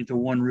our money into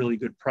one really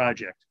good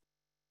project.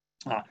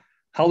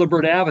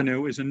 Halliburtt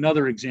Avenue is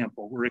another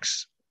example.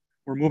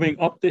 We're moving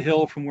up the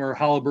hill from where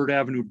Halliburtt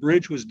Avenue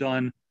Bridge was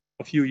done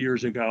a few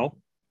years ago.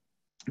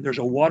 There's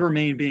a water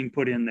main being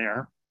put in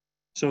there.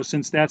 So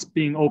since that's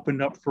being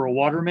opened up for a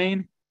water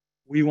main,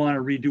 we want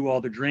to redo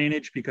all the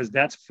drainage because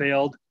that's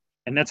failed,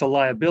 and that's a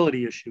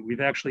liability issue.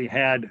 We've actually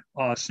had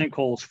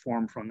sinkholes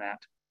form from that.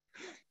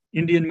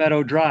 Indian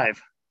Meadow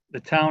Drive, the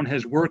town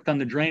has worked on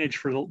the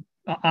drainage on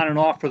and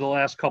off for the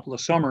last couple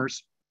of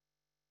summers.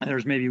 And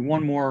there's maybe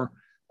one more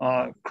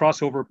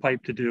crossover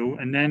pipe to do,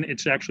 and then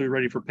it's actually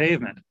ready for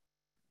pavement.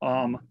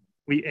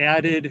 We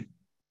added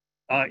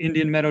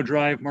Indian Meadow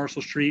Drive,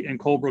 Marshall Street, and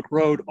Colebrook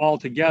Road all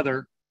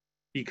together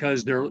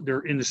because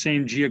they're in the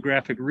same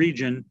geographic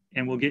region,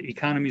 and we'll get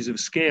economies of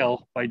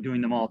scale by doing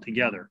them all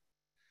together.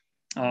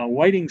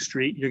 Whiting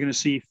Street, you're going to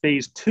see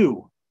phase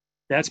 2.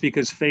 That's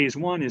because phase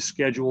 1 is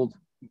scheduled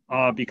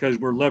because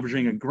we're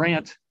leveraging a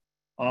grant,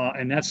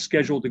 and that's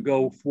scheduled to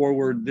go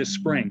forward this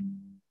spring.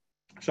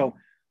 So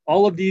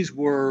all of these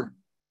were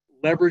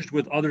leveraged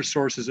with other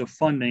sources of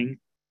funding,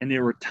 and they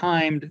were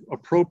timed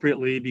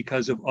appropriately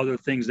because of other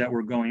things that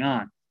were going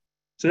on.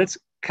 So that's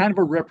kind of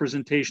a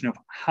representation of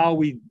how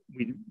we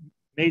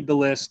made the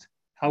list,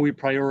 how we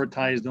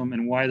prioritized them,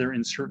 and why they're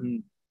in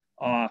certain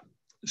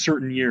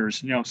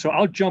years. So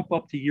I'll jump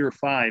up to year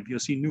 5. You'll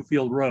see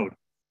Newfield Road.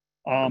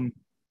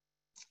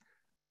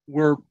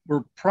 We're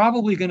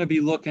probably going to be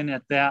looking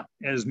at that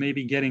as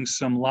maybe getting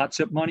some lot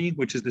zip money,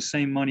 which is the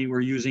same money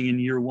we're using in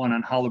year 1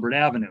 on Halliburtt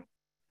Avenue.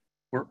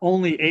 We're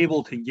only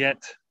able to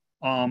get,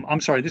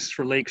 this is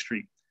for Lake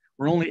Street.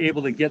 We're only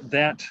able to get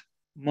that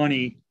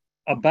money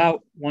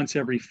about once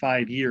every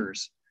 5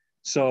 years.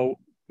 So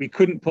we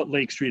couldn't put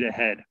Lake Street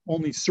ahead.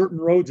 Only certain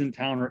roads in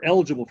town are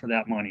eligible for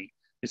that money.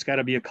 It's got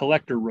to be a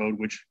collector road,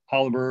 which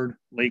Halliburtt,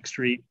 Lake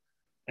Street,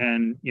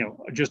 and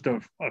just a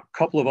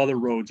couple of other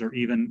roads are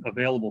even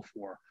available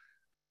for.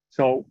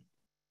 So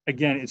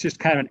again, it's just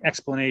kind of an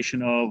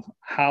explanation of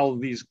how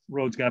these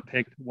roads got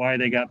picked, why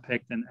they got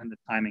picked, and the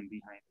timing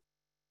behind it.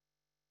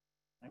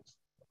 Thanks.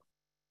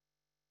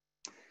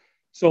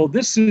 So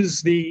this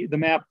is the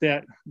map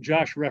that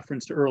Josh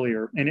referenced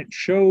earlier, and it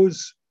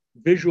shows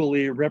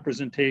visually a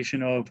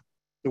representation of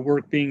the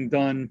work being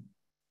done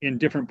in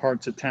different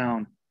parts of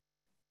town.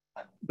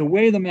 The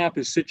way the map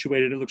is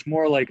situated, it looks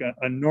more like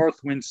a North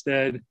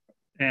Winstead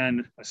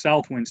and a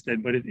South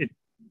Winstead, but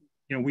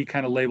we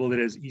kind of labeled it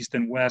as East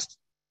and West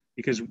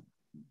because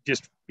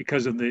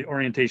of the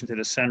orientation to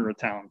the center of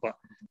town. But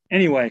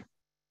anyway,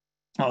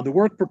 the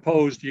work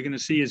proposed you're going to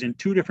see is in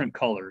two different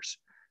colors.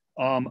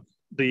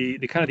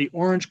 The kind of the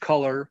orange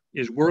color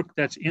is work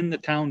that's in the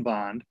town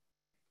bond,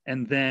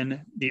 and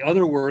then the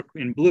other work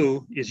in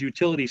blue is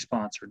utility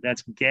sponsored.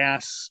 That's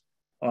gas,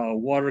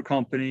 water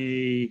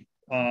company,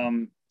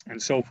 and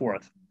so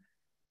forth.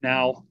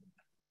 Now,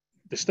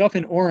 the stuff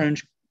in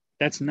orange,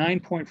 that's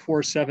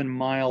 9.47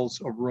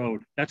 miles of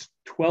road. That's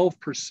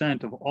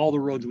 12% of all the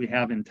roads we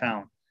have in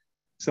town.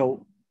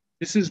 So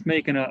this is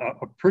making a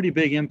pretty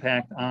big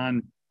impact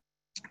on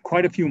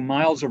quite a few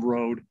miles of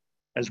road,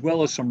 as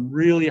well as some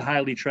really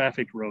highly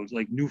trafficked roads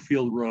like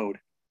Newfield Road,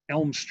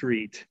 Elm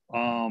Street,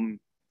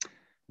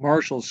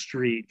 Marshall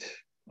Street,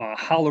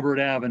 Halliburtt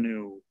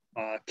Avenue,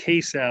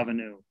 Case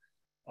Avenue,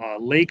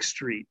 Lake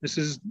Street. This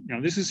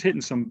is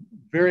hitting some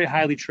very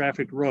highly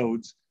trafficked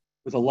roads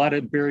with a lot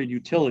of buried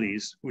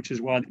utilities, which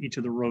is why each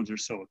of the roads are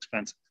so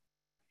expensive.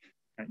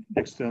 All right,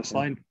 next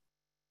slide.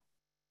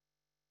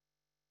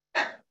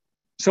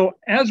 So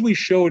as we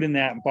showed in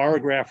that bar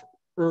graph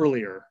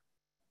earlier,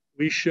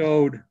 we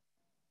showed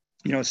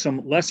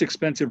some less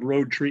expensive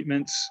road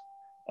treatments.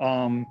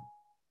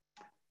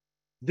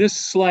 This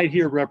slide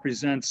here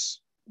represents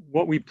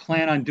what we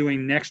plan on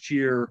doing next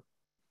year,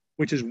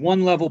 which is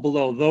one level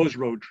below those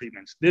road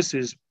treatments. This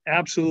is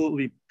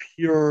absolutely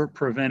pure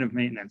preventive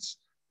maintenance.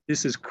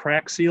 This is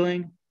crack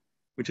sealing,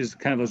 which is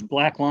kind of those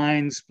black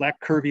lines,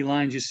 black curvy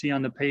lines you see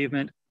on the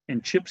pavement,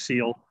 and chip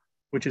seal,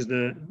 which is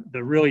the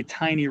really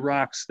tiny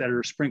rocks that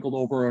are sprinkled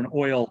over an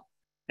oil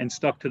and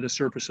stuck to the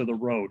surface of the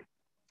road.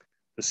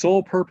 The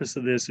sole purpose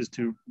of this is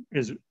to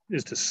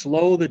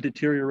slow the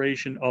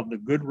deterioration of the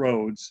good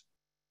roads,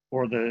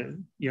 or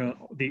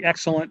the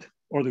excellent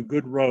or the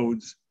good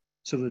roads,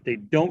 so that they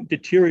don't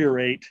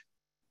deteriorate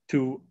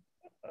to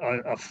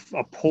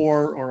a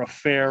poor or a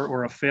fair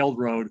or a failed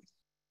road.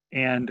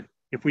 And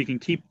if we can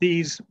keep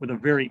these with a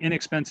very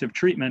inexpensive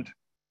treatment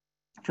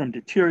from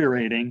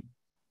deteriorating,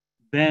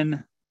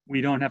 then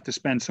we don't have to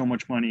spend so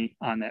much money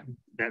on that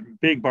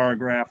big bar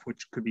graph,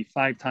 which could be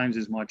 5 times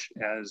as much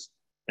as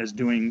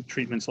doing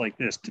treatments like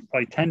this,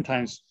 probably 10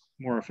 times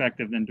more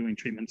effective than doing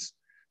treatments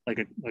like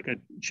a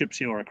chip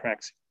seal or a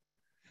crack seal.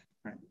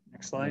 All right,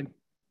 next slide.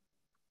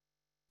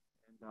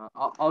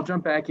 I'll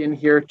jump back in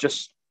here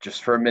just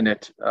for a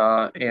minute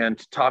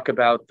and talk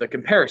about the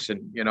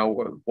comparison.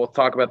 We'll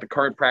talk about the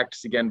current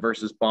practice again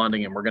versus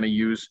bonding, and we're going to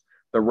use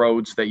the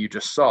roads that you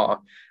just saw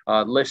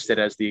listed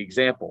as the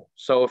example.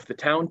 So if the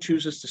town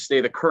chooses to stay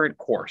the current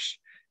course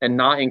and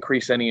not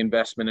increase any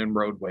investment in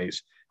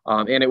roadways,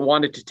 and it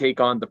wanted to take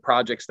on the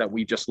projects that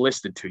we just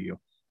listed to you,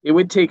 it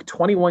would take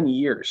 21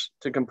 years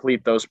to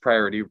complete those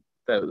priority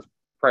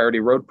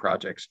road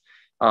projects.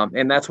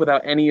 And that's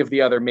without any of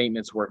the other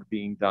maintenance work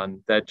being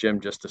done that Jim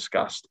just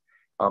discussed.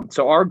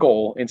 So our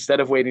goal, instead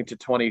of waiting to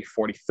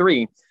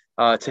 2043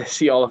 to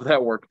see all of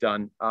that work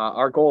done,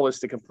 our goal is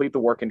to complete the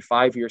work in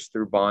 5 years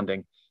through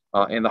bonding.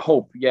 And the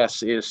hope,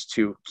 yes, is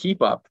to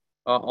keep up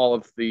all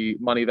of the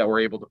money that we're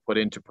able to put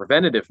into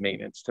preventative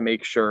maintenance to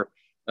make sure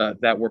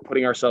that we're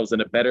putting ourselves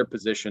in a better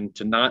position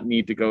to not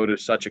need to go to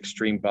such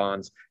extreme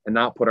bonds and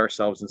not put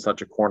ourselves in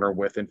such a corner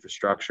with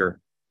infrastructure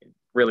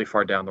really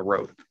far down the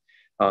road.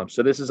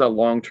 So this is a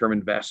long-term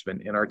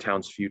investment in our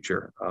town's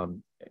future,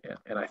 and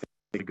I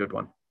think a good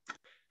one.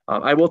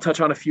 I will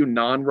touch on a few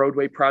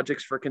non-roadway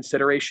projects for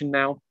consideration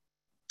now.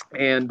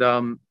 And,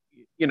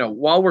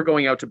 while we're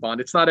going out to bond,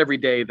 it's not every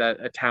day that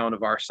a town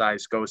of our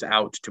size goes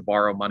out to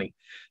borrow money.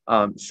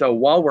 So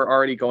while we're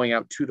already going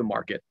out to the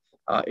market,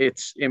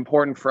 it's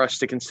important for us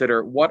to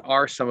consider what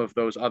are some of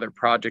those other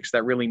projects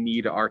that really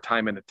need our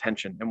time and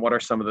attention, and what are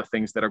some of the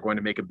things that are going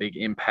to make a big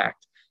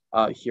impact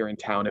here in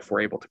town if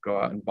we're able to go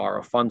out and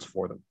borrow funds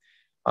for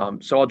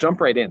them. So I'll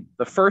jump right in.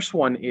 The first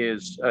one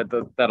is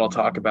that I'll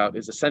talk about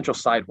is essential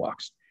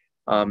sidewalks.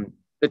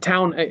 The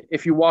town,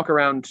 if you walk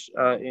around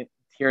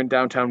here in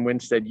downtown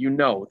Winstead, you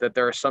know that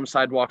there are some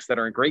sidewalks that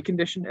are in great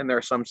condition, and there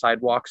are some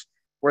sidewalks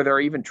where there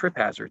are even trip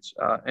hazards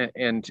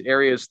and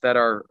areas that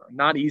are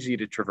not easy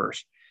to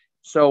traverse.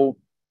 So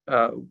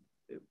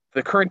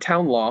the current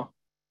town law,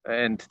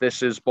 and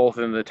this is both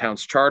in the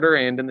town's charter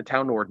and in the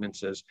town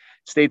ordinances,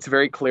 states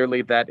very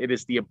clearly that it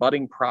is the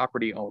abutting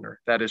property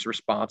owner that is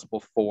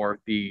responsible for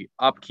the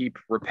upkeep,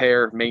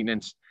 repair,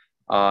 maintenance,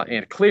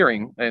 and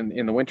clearing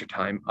in the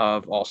wintertime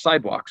of all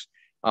sidewalks.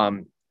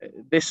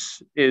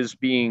 This is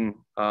being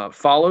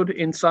followed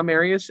in some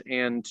areas,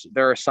 and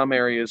there are some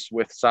areas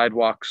with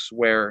sidewalks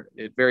where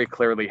it very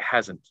clearly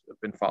hasn't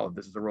been followed.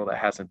 This is a rule that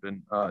hasn't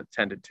been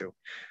tended to.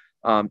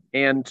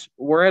 And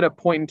we're at a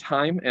point in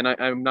time, and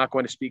I'm not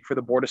going to speak for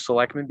the Board of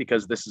Selectmen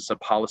because this is a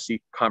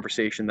policy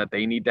conversation that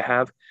they need to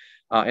have.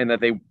 and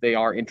that they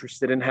are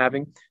interested in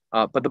having.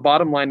 But the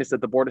bottom line is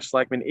that the Board of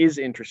Selectmen is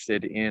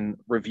interested in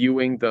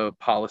reviewing the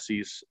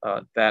policies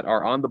that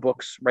are on the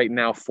books right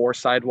now for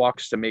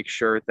sidewalks to make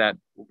sure that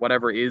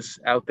whatever is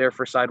out there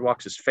for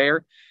sidewalks is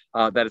fair,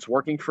 that it's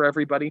working for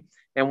everybody.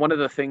 And one of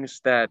the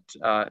things that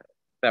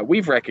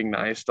we've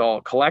recognized all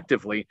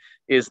collectively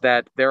is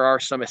that there are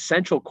some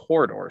essential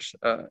corridors,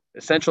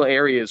 essential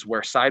areas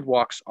where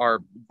sidewalks are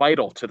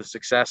vital to the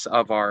success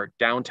of our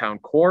downtown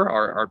core,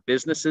 our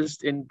businesses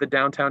in the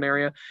downtown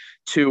area,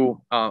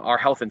 to our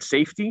health and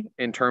safety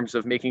in terms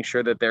of making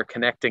sure that they're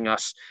connecting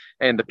us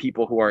and the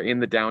people who are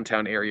in the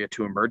downtown area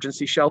to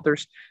emergency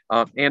shelters,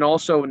 and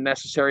also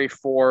necessary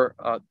for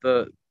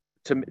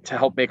to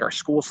help make our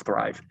schools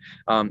thrive.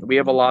 We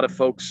have a lot of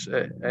folks,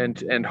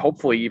 and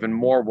hopefully even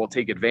more will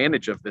take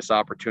advantage of this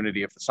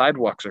opportunity if the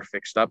sidewalks are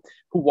fixed up,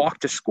 who walk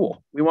to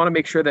school. We want to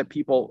make sure that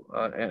people,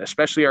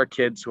 especially our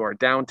kids who are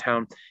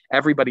downtown,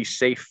 everybody's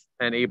safe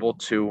and able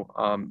to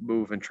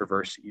move and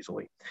traverse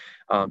easily.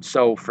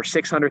 So for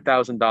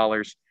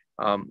 $600,000,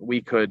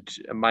 we could,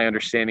 my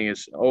understanding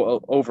is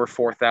over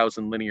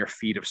 4,000 linear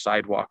feet of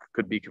sidewalk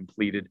could be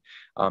completed.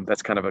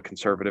 That's kind of a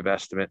conservative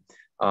estimate.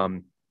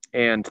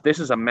 And this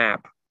is a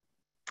map,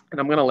 and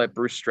I'm going to let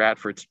Bruce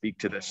Stratford speak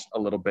to this a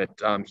little bit.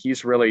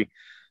 He's really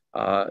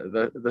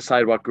the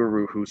sidewalk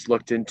guru who's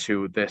looked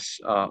into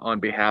this on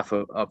behalf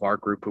of our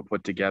group who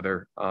put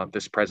together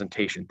this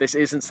presentation. This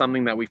isn't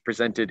something that we've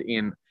presented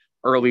in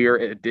earlier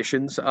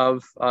editions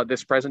of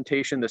this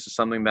presentation. This is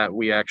something that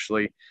we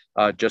actually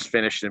just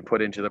finished and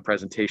put into the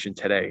presentation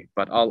today.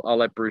 But I'll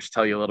let Bruce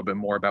tell you a little bit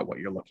more about what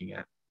you're looking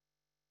at.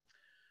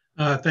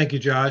 Thank you,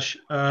 Josh.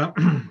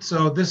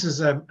 So this is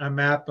a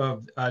map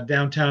of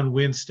downtown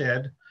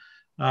Winstead,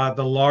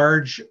 the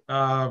large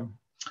road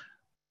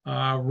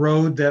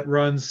that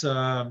runs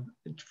from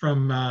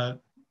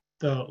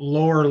the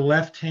lower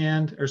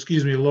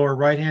lower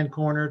right-hand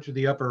corner to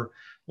the upper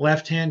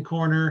left-hand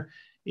corner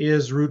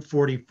is Route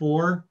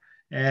 44,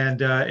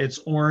 and it's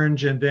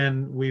orange, and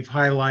then we've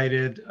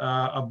highlighted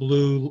a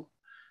blue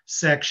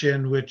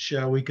section, which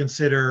we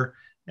consider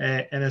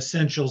an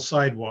essential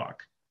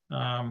sidewalk.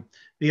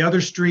 The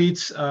other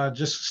streets,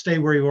 just stay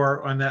where you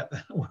are on that,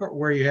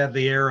 where you have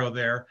the arrow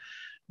there.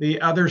 The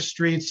other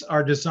streets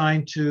are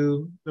designed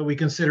that we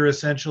consider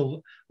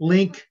essential,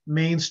 link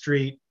Main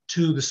Street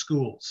to the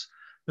schools.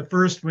 The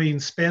first being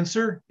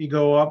Spencer. You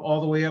go up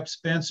all the way up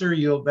Spencer,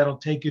 that'll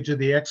take you to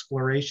the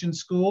Exploration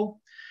School.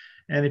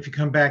 And if you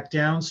come back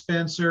down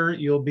Spencer,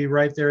 you'll be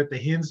right there at the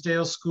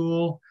Hinsdale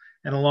School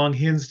and along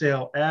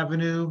Hinsdale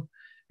Avenue.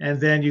 And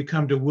then you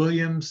come to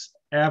Williams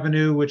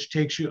Avenue, which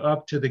takes you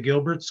up to the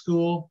Gilbert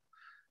School.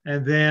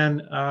 And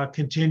then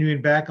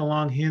continuing back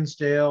along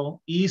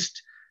Hinsdale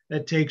East,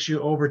 that takes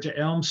you over to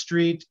Elm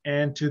Street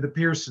and to the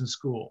Pearson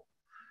School.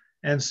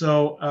 And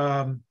so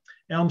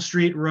Elm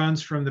Street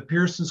runs from the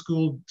Pearson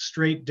School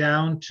straight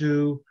down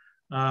to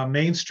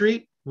Main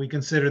Street. We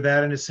consider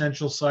that an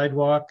essential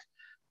sidewalk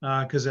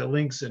because it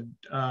links and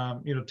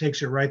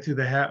takes you right through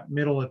the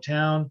middle of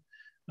town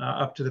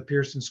up to the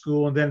Pearson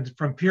School. And then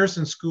from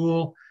Pearson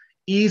School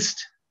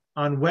east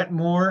on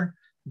Wetmore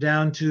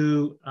down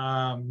to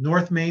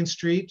North Main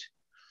Street,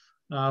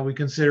 we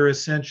consider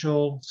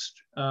essential,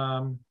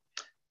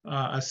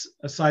 a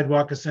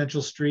sidewalk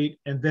essential street.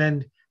 And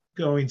then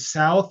going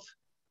south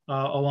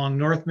along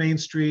North Main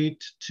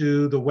Street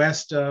to the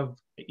west of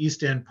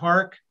East End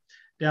Park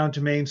down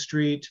to Main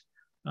Street,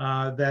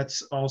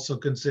 that's also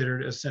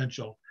considered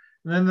essential.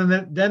 And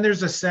then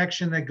there's a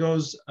section that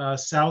goes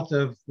south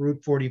of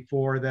Route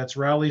 44, that's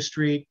Rowley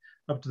Street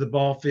up to the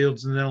ball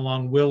fields, and then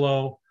along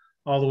Willow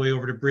all the way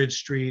over to Bridge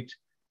Street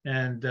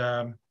and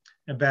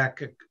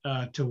back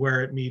to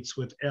where it meets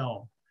with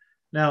Elm.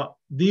 Now,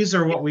 these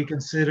are what we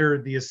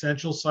consider the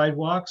essential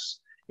sidewalks.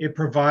 It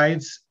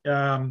provides,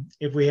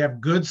 if we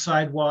have good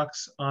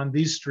sidewalks on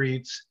these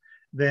streets,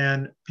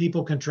 then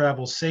people can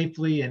travel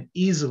safely and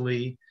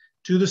easily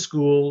to the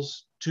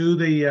schools, to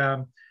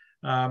the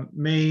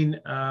main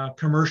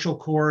commercial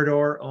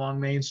corridor along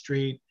Main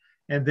Street,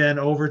 and then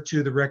over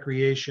to the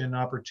recreation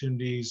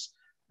opportunities,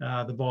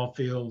 the ball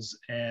fields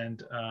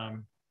and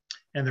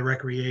the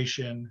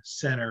recreation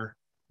center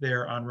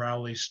there on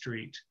Rowley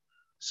Street.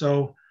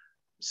 So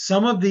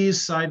some of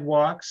these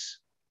sidewalks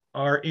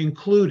are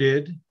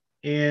included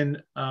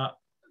in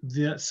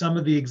some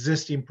of the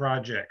existing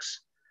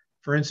projects.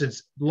 For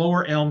instance,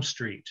 Lower Elm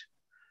Street.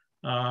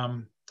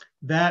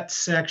 That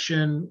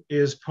section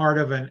is part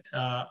of a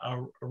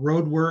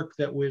road work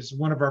that was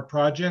one of our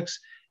projects,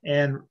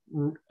 and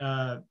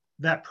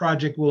that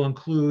project will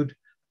include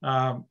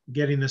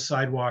getting the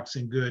sidewalks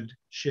in good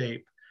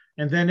shape.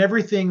 And then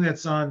everything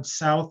that's on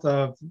south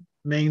of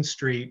Main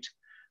Street,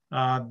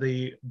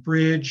 the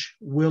Bridge,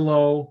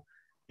 Willow,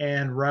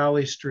 and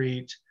Rowley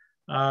Street,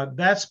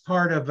 that's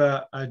part of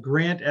a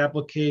grant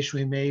application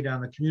we made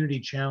on the Community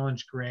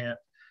Challenge Grant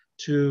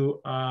to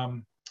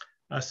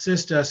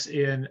assist us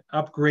in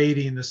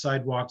upgrading the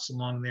sidewalks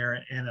along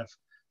there and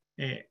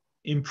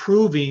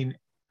improving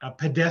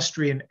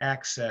pedestrian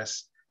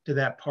access to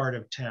that part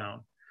of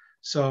town.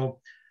 So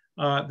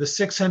The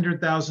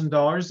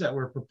 $600,000 that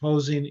we're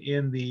proposing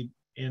in the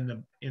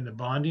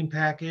bonding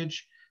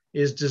package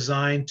is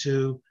designed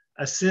to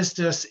assist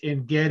us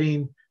in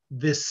getting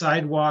the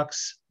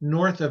sidewalks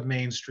north of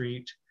Main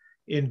Street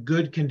in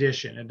good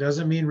condition. It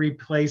doesn't mean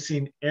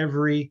replacing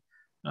every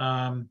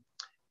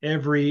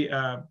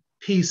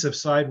piece of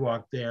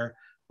sidewalk there,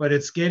 but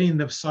it's getting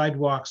the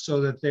sidewalks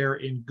so that they're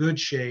in good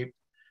shape,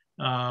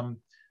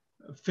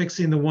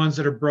 fixing the ones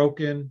that are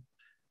broken,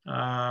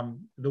 the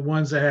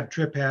ones that have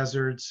trip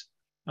hazards,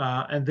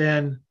 and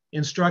then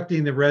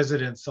instructing the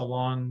residents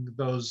along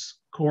those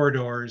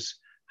corridors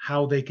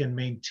how they can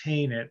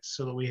maintain it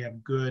so that we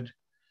have good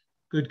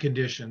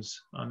conditions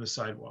on the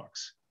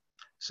sidewalks.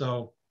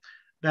 So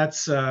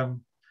this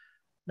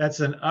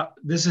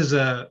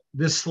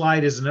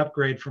slide is an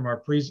upgrade from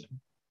our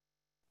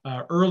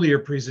earlier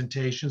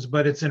presentations,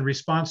 but it's in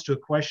response to a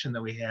question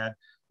that we had: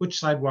 which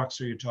sidewalks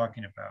are you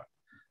talking about?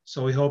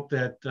 So we hope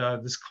that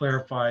this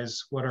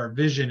clarifies what our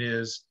vision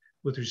is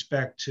with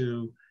respect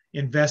to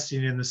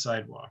investing in the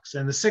sidewalks.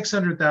 And the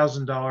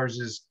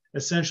 $600,000 is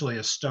essentially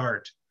a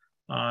start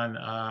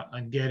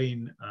on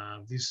getting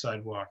these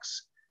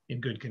sidewalks in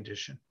good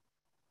condition.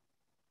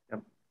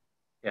 Yep.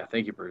 Yeah,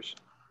 thank you, Bruce.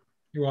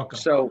 You're welcome.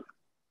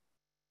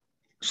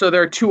 So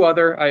there are two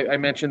other, I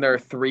mentioned there are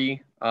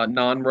three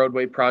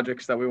non-roadway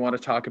projects that we want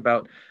to talk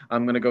about.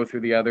 I'm going to go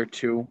through the other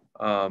two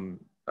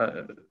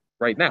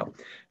right now.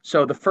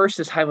 So the first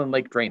is Highland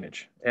Lake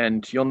drainage.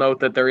 And you'll note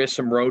that there is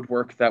some road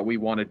work that we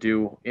want to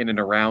do in and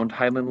around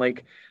Highland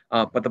Lake.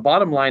 But the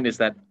bottom line is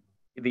that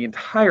the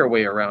entire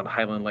way around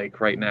Highland Lake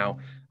right now,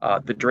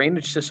 the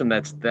drainage system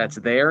that's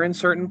there in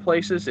certain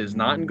places is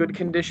not in good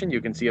condition.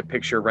 You can see a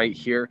picture right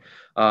here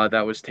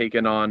that was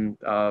taken on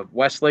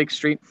West Lake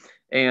Street.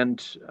 And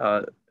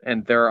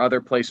there are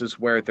other places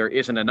where there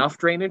isn't enough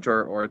drainage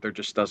or there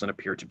just doesn't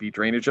appear to be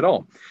drainage at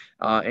all.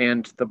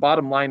 And the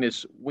bottom line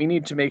is we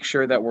need to make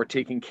sure that we're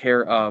taking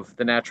care of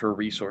the natural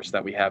resource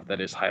that we have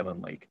that is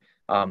Highland Lake.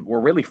 We're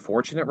really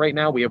fortunate right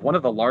now. We have one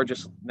of the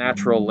largest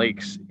natural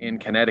lakes in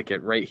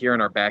Connecticut right here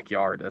in our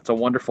backyard. That's a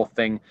wonderful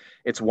thing.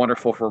 It's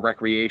wonderful for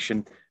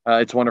recreation.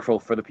 It's wonderful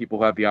for the people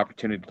who have the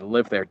opportunity to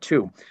live there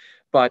too.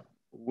 But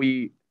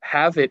we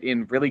have it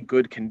in really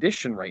good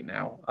condition right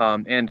now.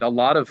 And a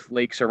lot of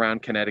lakes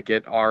around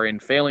Connecticut are in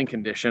failing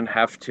condition,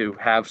 have to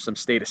have some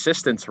state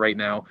assistance right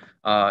now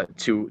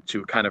to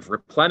kind of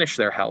replenish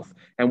their health.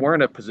 And we're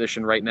in a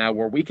position right now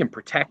where we can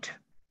protect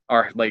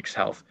our lake's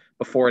health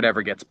before it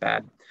ever gets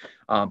bad.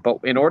 But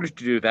in order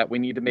to do that, we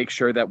need to make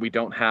sure that we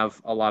don't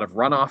have a lot of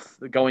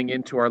runoff going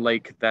into our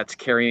lake that's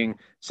carrying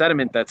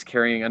sediment, that's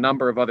carrying a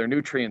number of other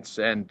nutrients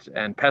and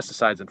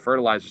pesticides and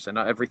fertilizers and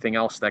everything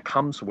else that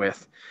comes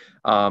with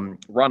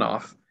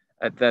runoff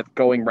that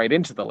going right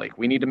into the lake.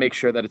 We need to make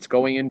sure that it's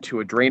going into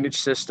a drainage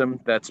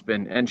system that's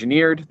been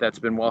engineered, that's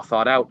been well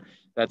thought out,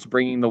 that's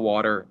bringing the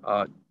water,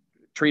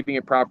 treating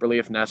it properly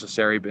if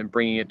necessary, and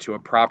bringing it to a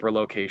proper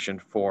location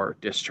for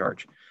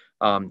discharge.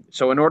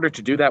 So in order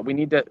to do that, we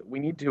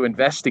need to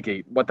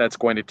investigate what that's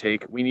going to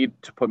take. We need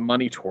to put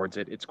money towards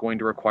it. It's going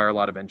to require a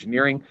lot of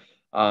engineering,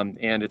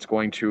 and it's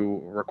going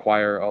to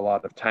require a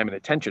lot of time and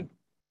attention.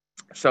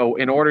 So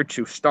in order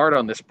to start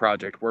on this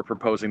project, we're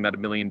proposing that $1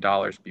 million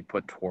be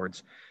put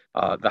towards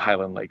the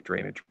Highland Lake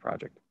drainage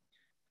project.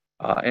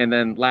 And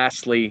then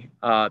lastly,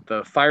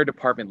 the fire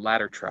department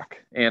ladder truck.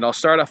 And I'll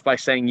start off by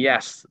saying,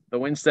 yes, the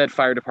Winstead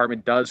Fire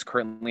Department does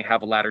currently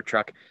have a ladder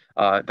truck.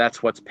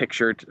 That's what's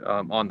pictured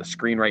on the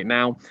screen right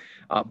now.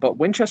 But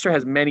Winchester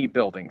has many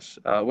buildings.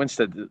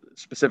 Winstead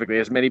specifically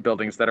has many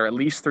buildings that are at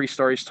least 3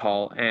 stories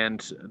tall.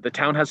 And the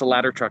town has a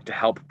ladder truck to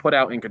help put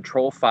out and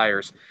control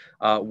fires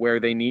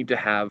where they need to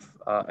have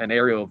an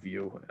aerial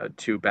view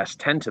to best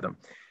tend to them.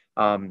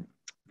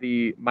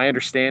 My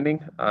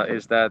understanding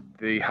is that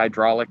the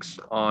hydraulics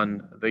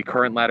on the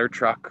current ladder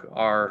truck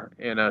are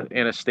in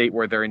a state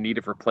where they're in need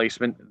of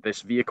replacement.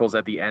 This vehicle's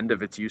at the end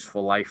of its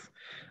useful life.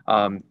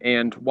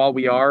 And while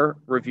we are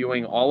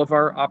reviewing all of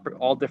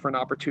all different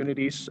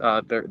opportunities,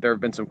 there have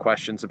been some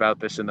questions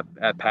about this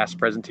at past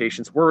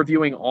presentations. We're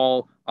reviewing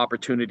all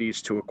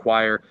opportunities to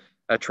acquire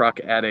a truck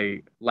at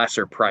a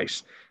lesser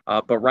price.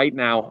 But right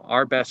now,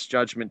 our best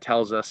judgment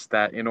tells us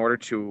that in order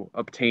to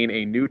obtain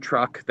a new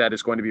truck that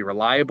is going to be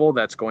reliable,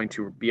 that's going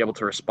to be able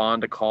to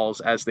respond to calls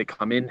as they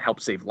come in,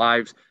 help save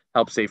lives,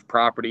 help save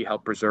property,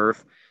 help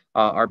preserve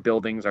our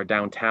buildings, our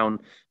downtown,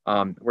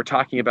 we're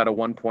talking about a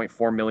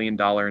 $1.4 million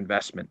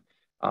investment.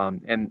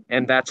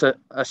 And that's a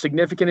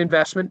significant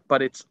investment,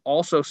 but it's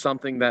also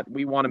something that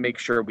we want to make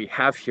sure we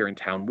have here in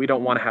town. We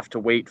don't want to have to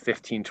wait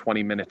 15,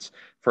 20 minutes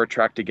for a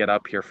truck to get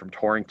up here from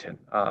Torrington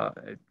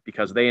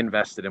because they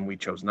invested and we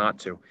chose not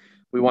to.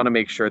 We want to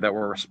make sure that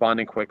we're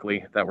responding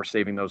quickly, that we're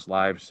saving those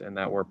lives, and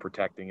that we're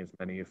protecting as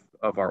many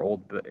of our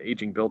old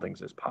aging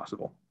buildings as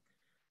possible.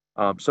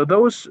 So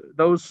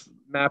those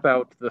map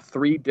out the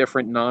 3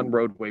 different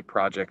non-roadway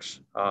projects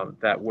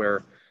that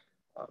we're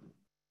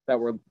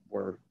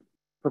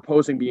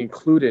proposing be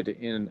included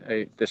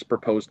in this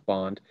proposed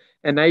bond.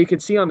 And now you can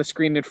see on the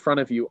screen in front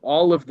of you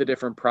all of the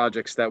different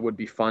projects that would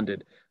be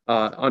funded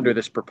under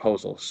this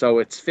proposal. So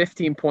it's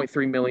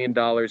 $15.3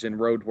 million in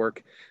road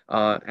work,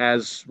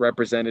 as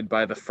represented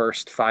by the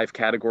first 5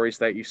 categories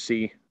that you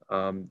see,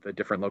 the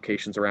different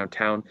locations around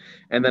town,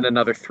 and then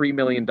another $3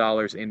 million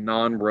in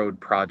non-road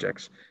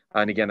projects.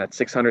 And again, that's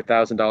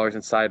 $600,000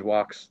 in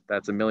sidewalks,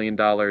 that's $1 million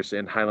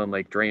in Highland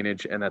Lake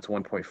drainage, and that's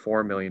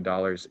 $1.4 million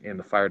in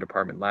the fire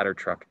department ladder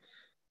truck,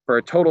 for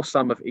a total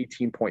sum of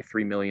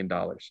 $18.3 million.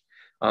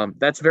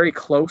 That's very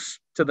close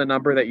to the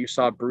number that you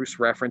saw Bruce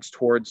reference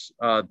towards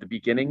the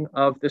beginning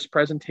of this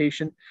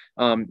presentation.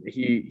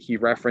 He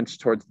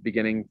referenced towards the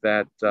beginning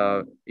that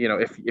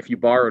if you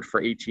borrowed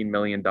for $18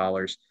 million,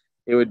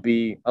 it would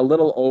be a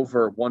little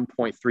over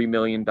 $1.3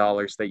 million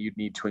that you'd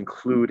need to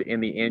include in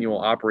the annual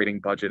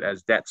operating budget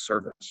as debt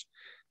service.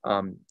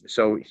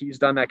 So he's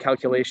done that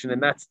calculation,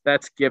 and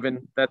that's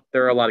given that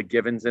there are a lot of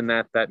givens in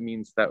that. That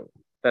means that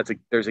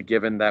there's a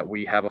given that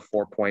we have a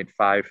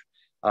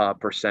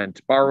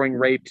 4.5% borrowing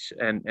rate,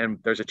 and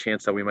there's a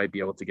chance that we might be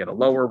able to get a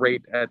lower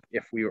rate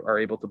if we are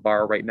able to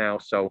borrow right now.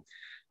 So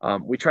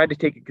we tried to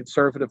take a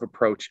conservative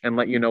approach and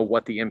let you know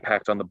what the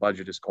impact on the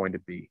budget is going to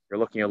be. You're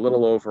looking a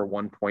little over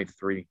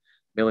 $1.3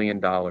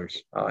 million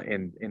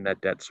in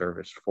that debt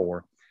service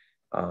for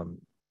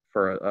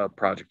a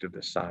project of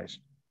this size.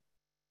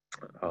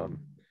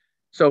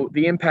 So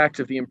the impact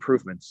of the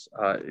improvements,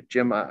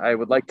 Jim, I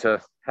would like to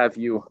have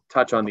you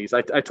touch on these.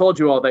 I told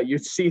you all that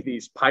you'd see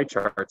these pie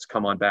charts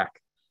come on back.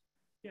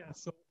 Yeah,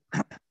 so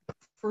the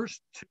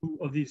first 2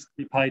 of these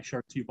 3 pie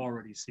charts you've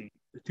already seen.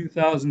 The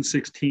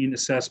 2016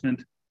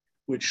 assessment,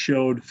 which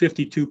showed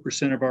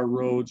 52% of our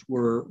roads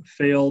were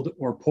failed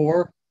or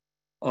poor.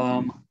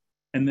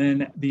 And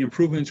then the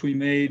improvements we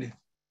made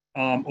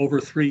over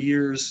 3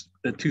 years,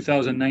 the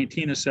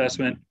 2019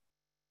 assessment,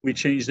 we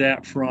changed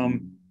that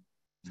from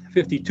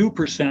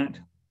 52%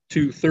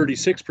 to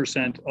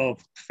 36%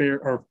 of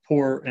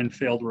poor and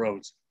failed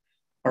roads.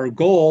 Our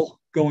goal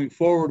going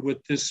forward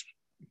with this,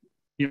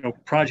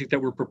 project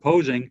that we're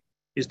proposing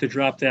is to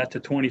drop that to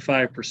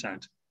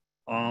 25%.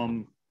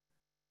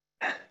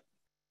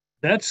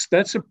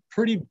 That's a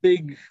pretty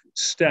big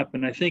step,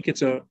 and I think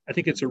it's a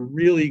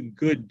really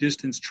good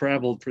distance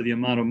traveled for the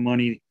amount of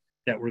money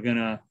that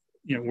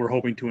we're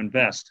hoping to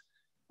invest.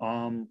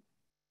 And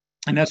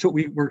that's what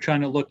we're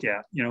trying to look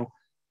at.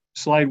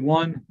 Slide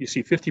 1, you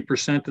see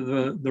 50%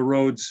 of the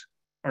roads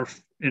are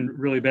in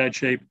really bad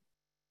shape.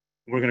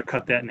 We're going to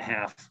cut that in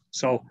half.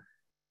 So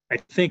I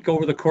think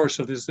over the course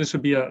of this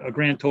would be a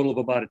grand total of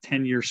about a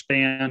 10-year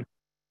span.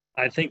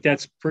 I think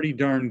that's pretty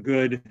darn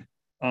good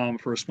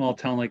for a small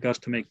town like us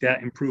to make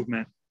that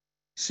improvement,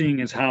 seeing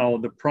as how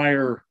the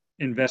prior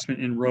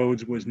investment in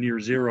roads was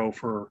near zero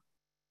for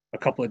a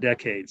couple of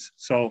decades.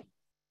 So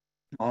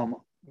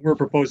we're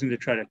proposing to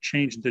try to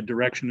change the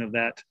direction of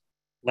that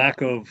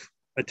lack of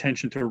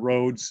attention to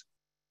roads,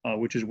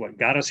 which is what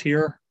got us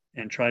here,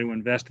 and try to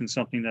invest in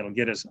something that'll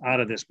get us out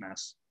of this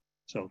mess.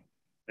 So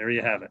there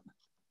you have it.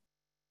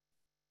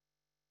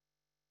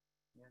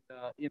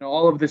 And,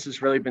 all of this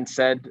has really been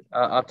said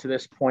up to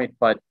this point,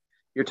 but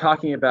you're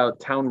talking about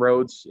town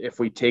roads. If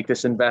we take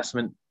this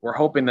investment, we're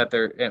hoping that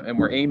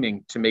we're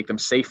aiming to make them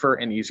safer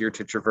and easier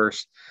to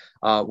traverse.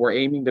 We're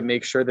aiming to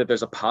make sure that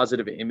there's a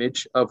positive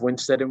image of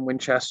Winsted and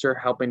Winchester,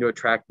 helping to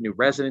attract new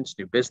residents,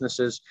 new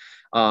businesses,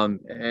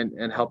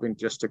 and helping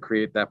just to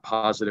create that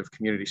positive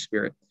community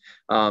spirit.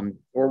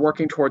 We're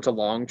working towards a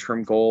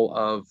long-term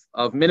goal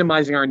of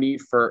minimizing our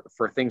need for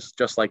things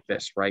just like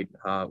this, right?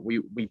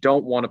 We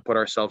don't want to put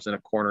ourselves in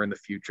a corner in the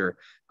future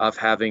of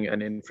having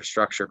an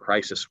infrastructure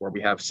crisis where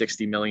we have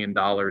 $60 million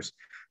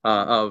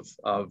of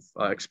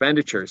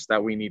expenditures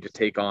that we need to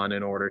take on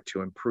in order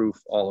to improve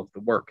all of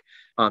the work.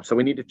 So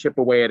we need to chip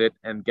away at it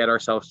and get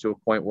ourselves to a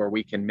point where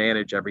we can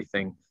manage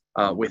everything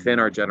within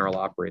our general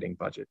operating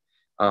budget.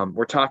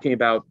 We're talking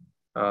about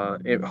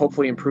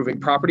hopefully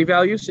improving property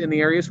values in the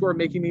areas where we're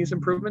making these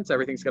improvements.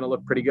 Everything's going to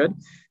look pretty good.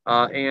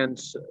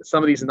 And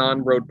some of these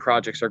non-road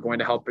projects are going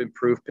to help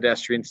improve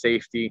pedestrian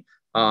safety,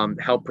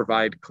 help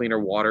provide cleaner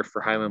water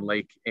for Highland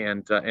Lake,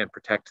 and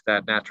protect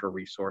that natural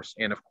resource,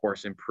 and of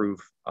course improve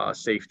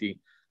safety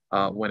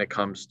when it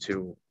comes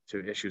to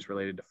issues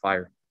related to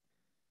fire.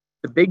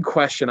 The big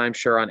question I'm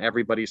sure on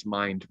everybody's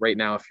mind right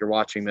now, if you're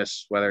watching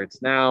this, whether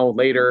it's now,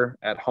 later,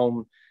 at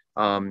home,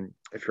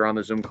 if you're on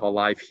the Zoom call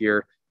live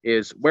here,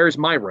 is where's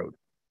my road?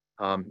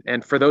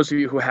 And for those of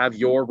you who have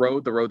your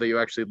road, the road that you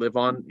actually live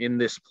on in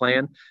this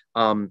plan,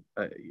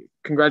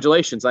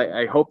 congratulations.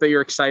 I hope that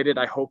you're excited.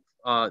 I hope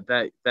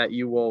that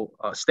you will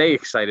stay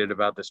excited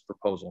about this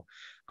proposal.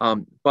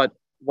 But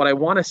what I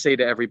want to say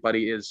to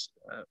everybody is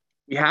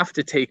we have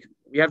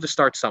to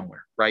start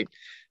somewhere, right?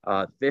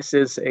 This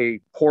is a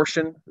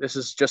portion. This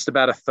is just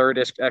about a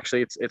third.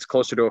 Actually, it's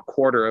closer to a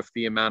quarter of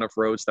the amount of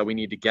roads that we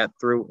need to get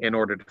through in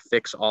order to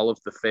fix all of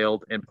the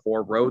failed and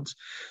poor roads.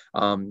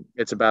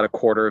 It's about a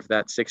quarter of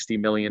that $60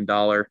 million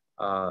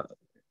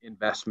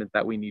investment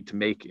that we need to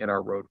make in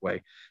our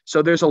roadway.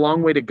 So there's a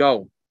long way to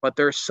go, but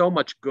there's so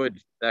much good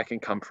that can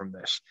come from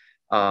this,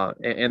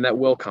 and that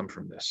will come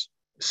from this.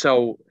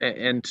 So,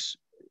 and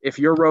if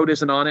your road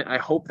isn't on it, I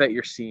hope that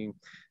you're seeing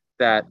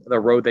that the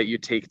road that you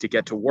take to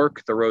get to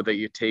work, the road that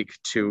you take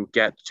to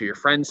get to your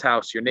friend's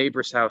house, your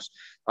neighbor's house,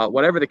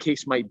 whatever the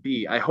case might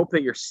be, I hope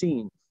that you're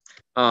seeing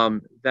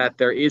that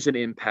there is an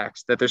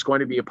impact, that there's going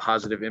to be a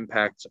positive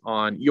impact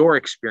on your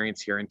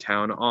experience here in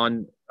town,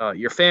 on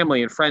your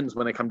family and friends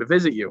when they come to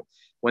visit you,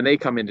 when they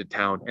come into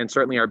town, and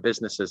certainly our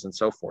businesses and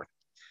so forth.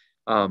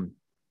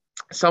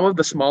 Some of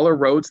the smaller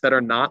roads that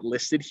are not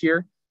listed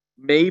here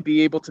may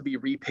be able to be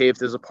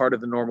repaved as a part of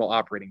the normal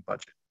operating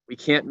budget. We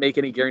can't make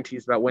any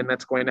guarantees about when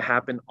that's going to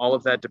happen. All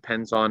of that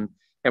depends on,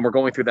 and we're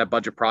going through that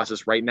budget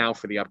process right now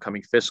for the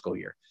upcoming fiscal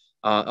year.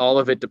 All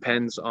of it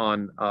depends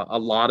on a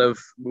lot of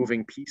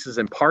moving pieces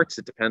and parts.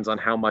 It depends on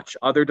how much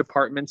other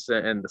departments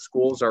and the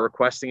schools are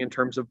requesting in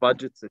terms of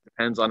budgets. It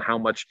depends on how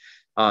much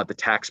the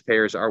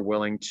taxpayers are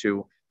willing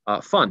to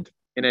fund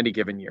in any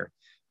given year.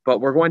 But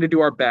we're going to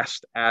do our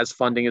best as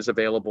funding is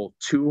available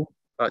to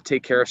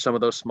take care of some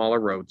of those smaller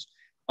roads.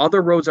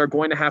 Other roads are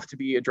going to have to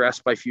be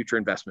addressed by future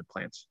investment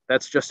plans.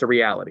 That's just a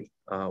reality.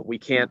 We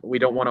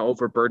don't want to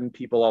overburden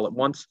people all at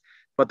once,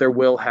 but there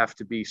will have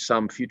to be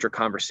some future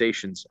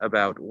conversations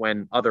about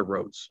when other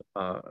roads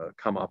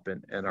come up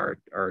and are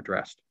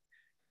addressed.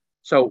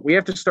 So we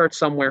have to start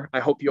somewhere. I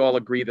hope you all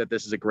agree that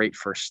this is a great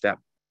first step.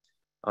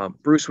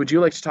 Bruce, would you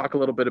like to talk a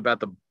little bit about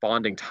the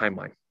bonding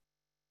timeline?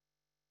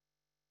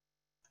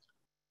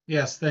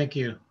 Yes, thank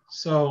you.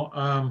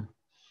 So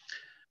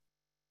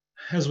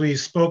as we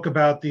spoke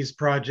about these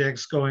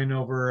projects going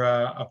over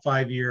a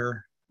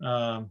 5-year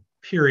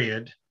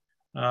period,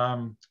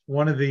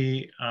 one of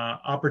the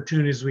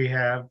opportunities we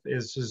have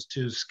is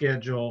to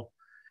schedule,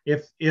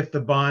 if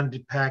the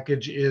bond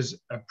package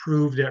is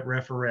approved at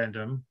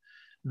referendum,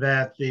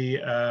 that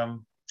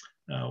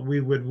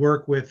we would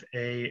work with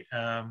a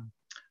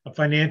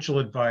financial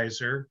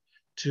advisor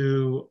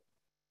to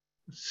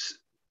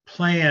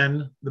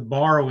plan the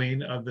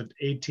borrowing of the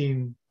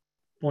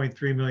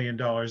 $18.3 million,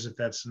 if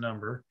that's the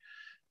number,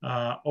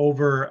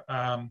 over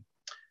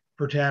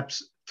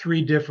perhaps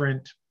 3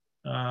 different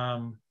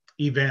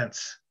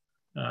events,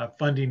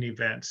 funding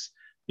events,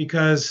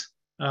 because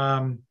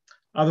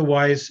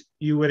otherwise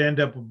you would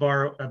end up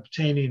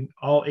obtaining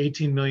all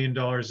 $18 million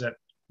at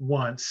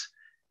once.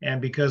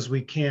 And because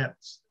we can't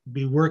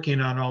be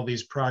working on all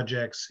these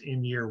projects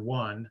in year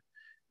 1,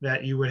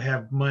 that you would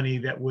have money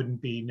that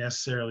wouldn't be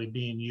necessarily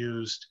being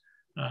used.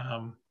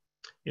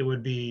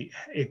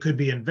 It could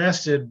be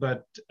invested,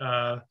 but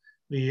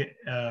the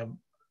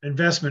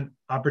investment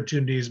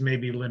opportunities may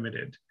be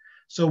limited.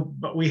 So,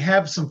 but we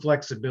have some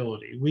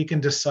flexibility. We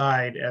can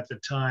decide at the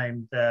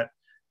time that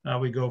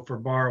we go for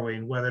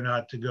borrowing whether or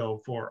not to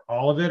go for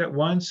all of it at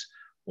once,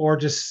 or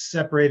just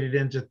separate it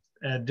into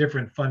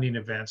different funding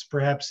events,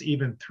 perhaps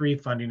even 3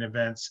 funding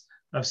events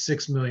of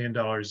 $6 million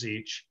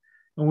each,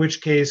 in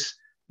which case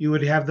you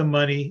would have the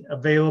money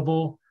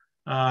available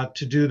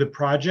to do the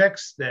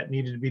projects that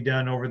needed to be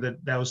done over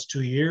those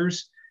 2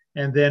 years.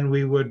 And then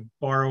we would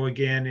borrow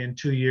again in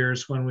 2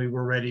 years when we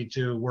were ready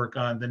to work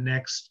on the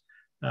next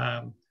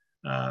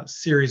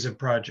series of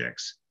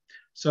projects.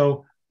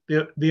 So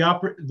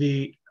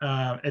the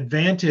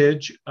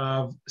advantage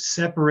of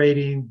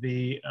separating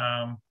the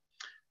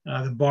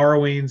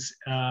borrowings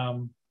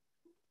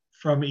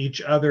from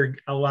each other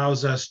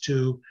allows us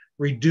to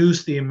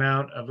reduce the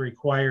amount of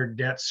required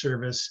debt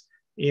service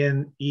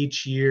in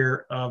each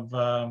year of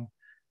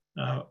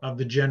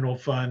the general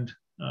fund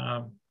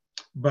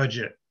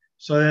budget.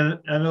 So then,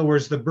 in other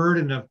words, the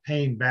burden of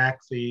paying back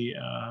the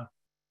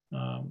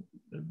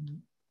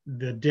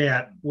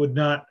debt would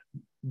not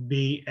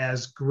be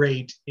as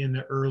great in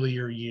the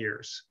earlier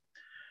years.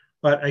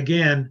 But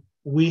again,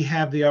 we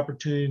have the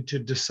opportunity to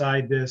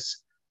decide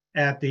this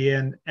at the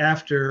end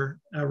after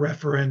a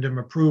referendum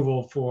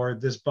approval for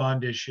this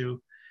bond issue.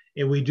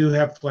 And we do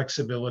have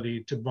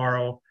flexibility to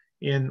borrow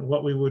in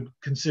what we would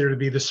consider to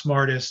be the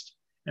smartest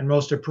and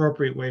most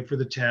appropriate way for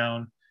the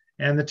town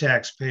and the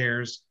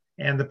taxpayers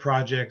and the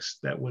projects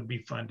that would be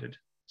funded.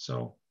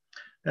 So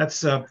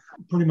that's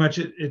pretty much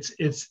it.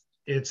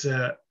 It's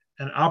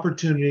an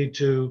opportunity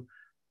to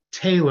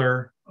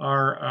tailor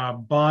our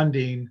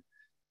bonding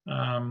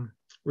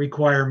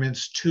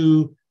requirements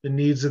to the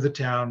needs of the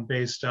town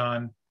based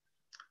on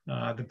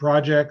the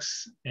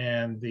projects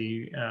and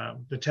the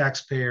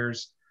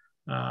taxpayers'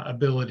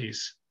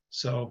 abilities.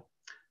 So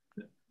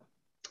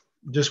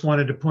just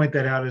wanted to point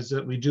that out, is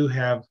that we do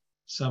have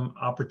some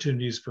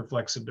opportunities for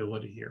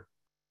flexibility here.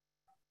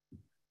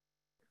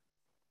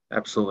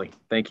 Absolutely.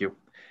 Thank you.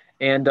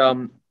 And,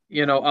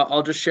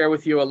 I'll just share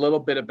with you a little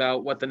bit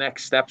about what the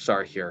next steps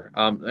are here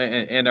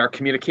and our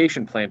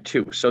communication plan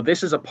too. So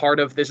this is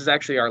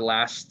actually our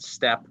last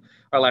step,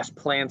 our last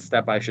planned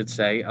step, I should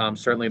say.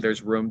 Certainly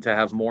there's room to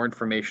have more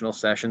informational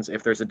sessions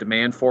if there's a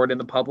demand for it in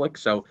the public.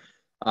 So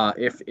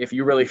if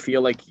you really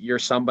feel like you're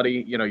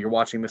somebody, you're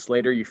watching this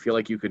later, you feel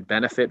like you could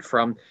benefit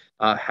from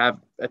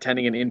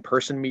attending an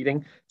in-person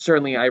meeting,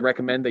 certainly I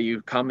recommend that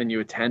you come and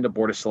you attend a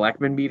Board of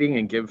Selectmen meeting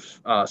and give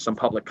some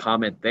public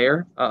comment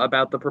there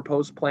about the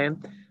proposed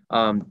plan.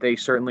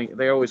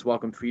 They always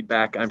welcome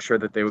feedback. I'm sure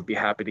that they would be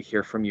happy to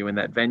hear from you in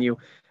that venue.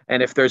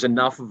 And if there's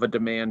enough of a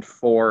demand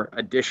for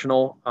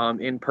additional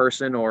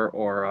in-person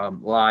or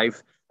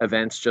live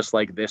events just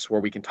like this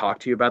where we can talk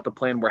to you about the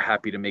plan, we're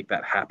happy to make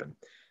that happen.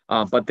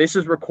 But this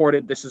is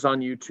recorded. This is on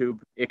YouTube.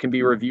 It can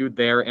be reviewed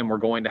there, and we're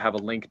going to have a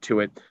link to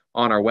it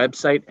on our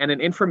website. And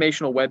an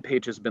informational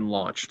webpage has been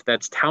launched.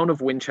 That's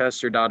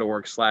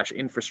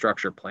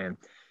townofwinchester.org/infrastructure plan.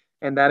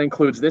 And that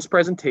includes this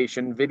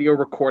presentation, video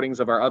recordings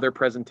of our other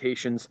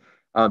presentations,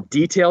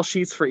 detail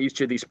sheets for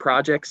each of these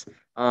projects.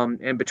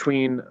 And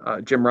between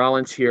Jim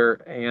Rollins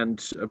here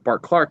and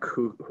Bart Clark,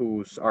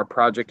 who's our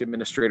project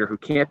administrator who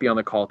can't be on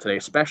the call today,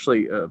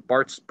 especially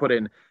Bart's put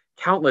in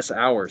countless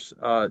hours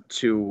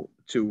to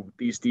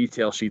these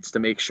detail sheets to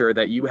make sure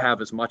that you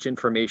have as much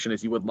information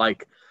as you would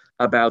like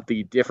about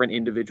the different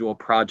individual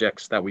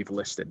projects that we've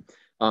listed.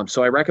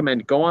 So I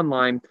recommend go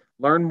online,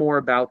 learn more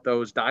about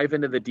those, dive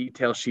into the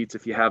detail sheets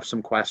if you have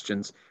some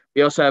questions.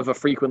 We also have a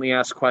frequently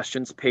asked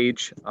questions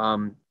page.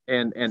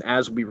 And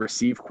as we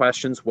receive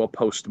questions, we'll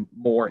post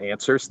more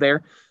answers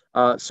there.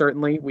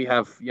 Certainly, we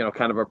have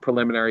kind of a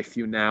preliminary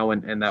few now,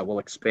 and that will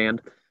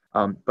expand.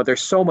 But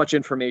there's so much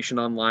information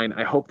online.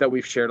 I hope that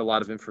we've shared a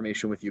lot of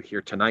information with you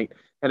here tonight.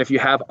 And if you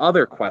have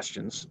other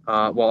questions,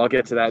 well, I'll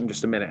get to that in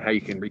just a minute, how you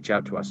can reach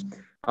out to us.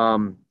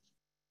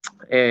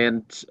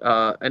 An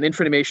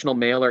informational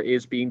mailer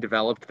is being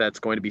developed that's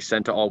going to be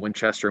sent to all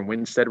Winchester and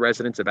Winstead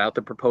residents about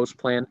the proposed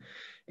plan.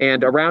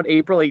 And around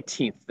April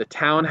 18th, the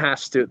town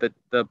has to,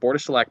 the Board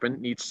of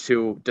Selectmen needs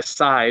to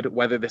decide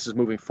whether this is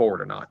moving forward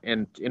or not.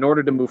 And in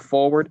order to move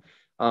forward,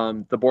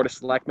 the Board of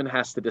Selectmen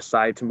has to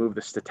decide to move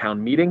this to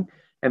town meeting,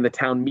 and the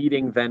town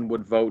meeting then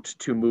would vote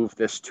to move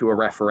this to a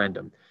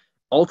referendum.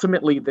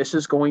 Ultimately, this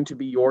is going to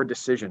be your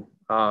decision,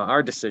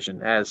 our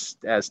decision as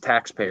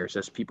taxpayers,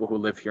 as people who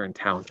live here in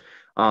town.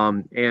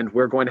 And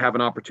we're going to have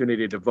an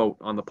opportunity to vote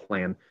on the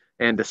plan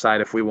and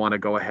decide if we want to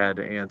go ahead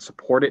and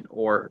support it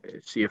or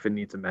see if it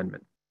needs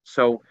amendment.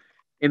 So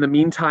in the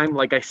meantime,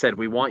 like I said,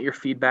 we want your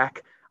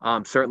feedback.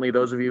 Certainly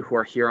those of you who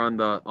are here on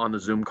the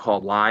Zoom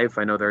call live,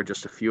 I know there are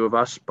just a few of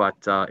us, but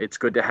it's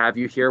good to have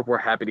you here. We're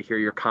happy to hear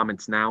your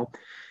comments now.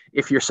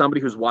 If you're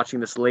somebody who's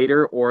watching this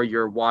later or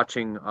you're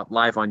watching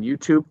live on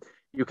YouTube,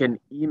 you can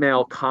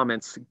email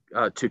comments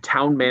to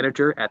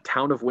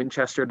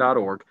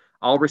townmanager@townofwinchester.org.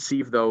 I'll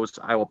receive those.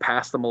 I will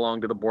pass them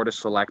along to the Board of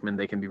Selectmen.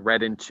 They can be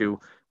read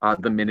into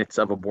the minutes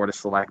of a Board of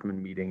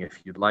Selectmen meeting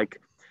if you'd like.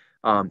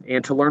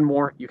 And to learn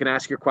more, you can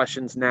ask your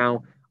questions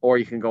now, or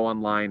you can go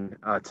online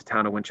to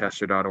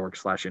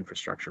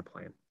townofwinchester.org/infrastructure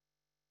plan.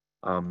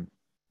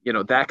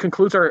 That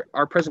concludes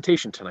our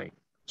presentation tonight.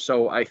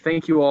 So I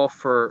thank you all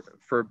for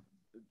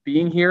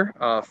being here,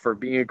 for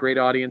being a great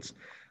audience.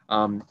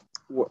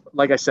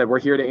 Like I said, we're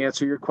here to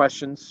answer your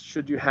questions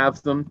should you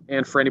have them.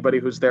 And for anybody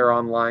who's there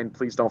online,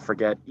 please don't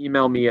forget,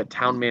 email me at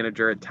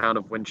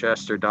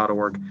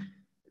townmanager@townofwinchester.org.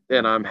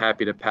 And I'm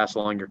happy to pass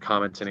along your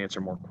comments and answer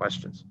more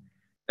questions.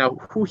 Now,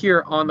 who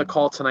here on the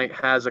call tonight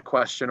has a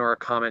question or a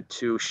comment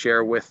to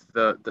share with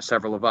the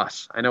several of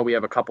us? I know we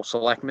have a couple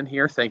selectmen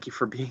here. Thank you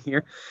for being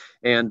here.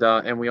 And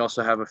we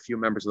also have a few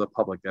members of the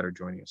public that are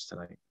joining us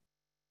tonight.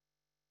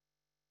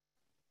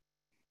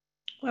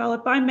 Well,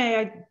 if I may,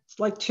 I'd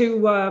like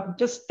to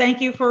just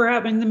thank you for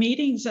having the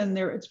meetings, and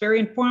it's very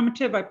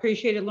informative. I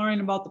appreciated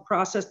learning about the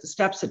process, the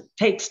steps it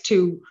takes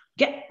to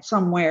get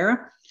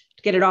somewhere,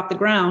 to get it off the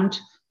ground,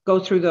 go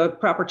through the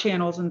proper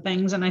channels and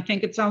things. And I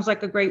think it sounds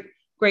like a great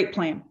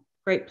plan,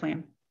 great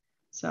plan.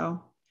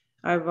 So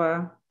I've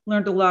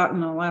learned a lot in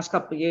the last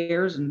couple of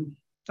years, and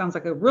sounds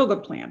like a real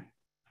good plan.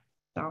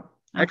 So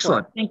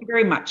excellent. Thank you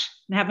very much,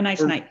 and have a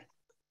nice night.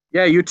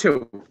 Yeah, you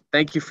too.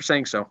 Thank you for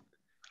saying so.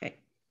 Okay.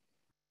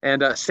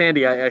 And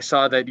Sandy, I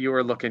saw that you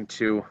were looking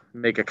to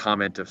make a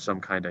comment of some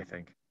kind, I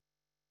think.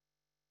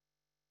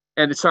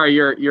 And sorry,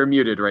 you're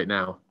muted right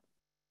now.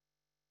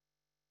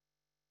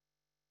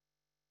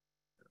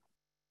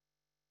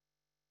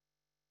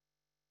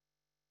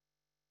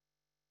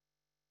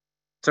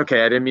 It's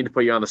okay. I didn't mean to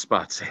put you on the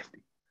spot,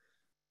 Sandy.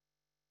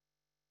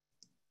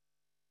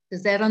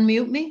 Does that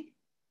unmute me?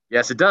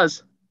 Yes, it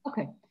does.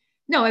 Okay.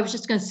 No, I was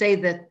just going to say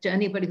that to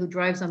anybody who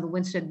drives on the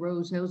Winstead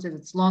roads knows that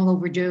it's long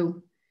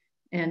overdue.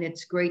 And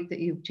it's great that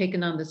you've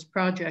taken on this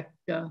project.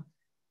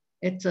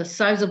 It's a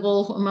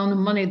sizable amount of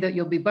money that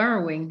you'll be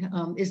borrowing.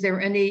 Is there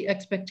any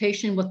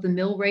expectation what the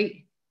mill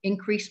rate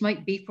increase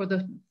might be for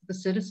the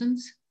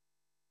citizens?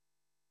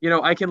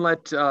 I can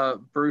let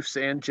Bruce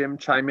and Jim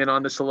chime in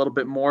on this a little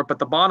bit more, but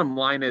the bottom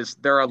line is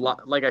there are a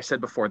lot, like I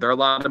said before, there are a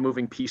lot of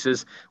moving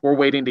pieces. We're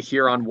waiting to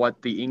hear on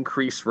what the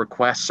increase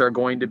requests are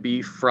going to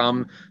be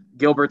from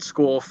Gilbert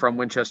School, from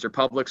Winchester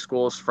Public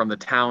Schools, from the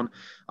town.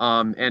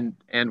 And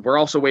we're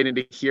also waiting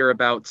to hear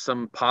about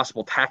some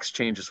possible tax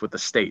changes with the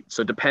state.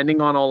 So depending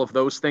on all of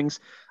those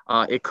things,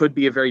 it could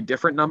be a very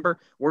different number.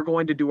 We're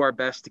going to do our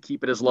best to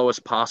keep it as low as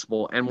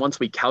possible. And once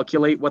we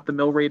calculate what the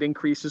mill rate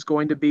increase is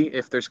going to be,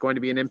 if there's going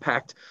to be an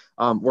impact,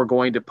 we're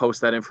going to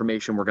post that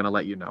information. We're going to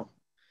let you know.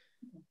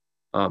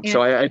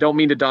 So I don't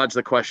mean to dodge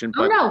the question,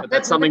 but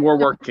that's something we're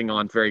working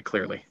on very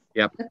clearly.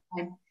 Yep. That's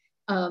fine.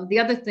 The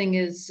other thing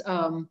is,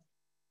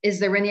 is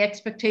there any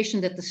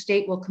expectation that the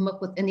state will come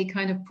up with any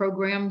kind of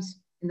programs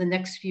in the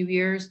next few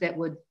years that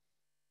would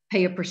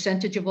pay a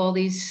percentage of all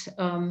these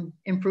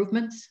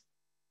improvements?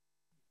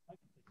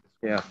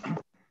 Yeah.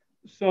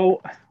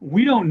 So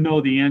we don't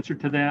know the answer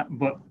to that,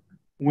 but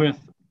with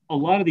a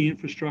lot of the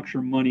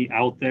infrastructure money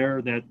out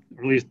there that,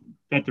 or at least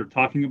that they're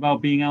talking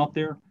about being out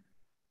there,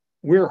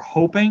 we're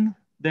hoping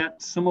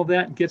that some of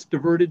that gets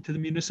diverted to the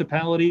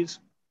municipalities.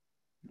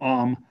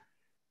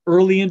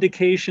 Early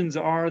indications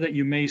are that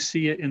you may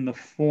see it in the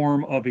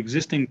form of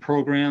existing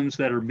programs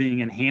that are being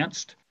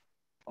enhanced.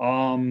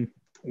 One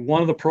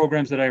of the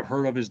programs that I've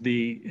heard of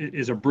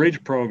is a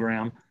bridge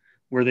program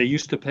where they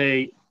used to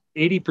pay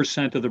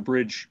 80% of the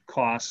bridge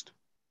cost.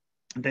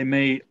 They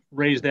may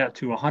raise that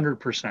to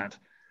 100%.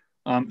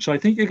 So I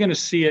think you're going to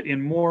see it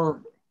in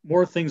more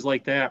things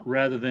like that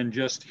rather than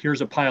just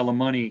here's a pile of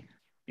money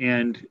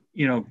and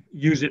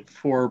use it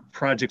for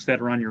projects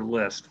that are on your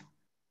list.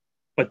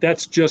 But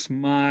that's just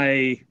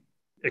my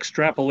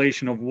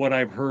extrapolation of what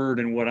I've heard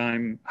and what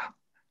I'm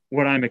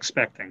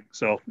expecting.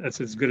 So that's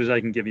as good as I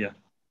can give you.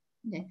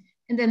 Okay.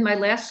 And then my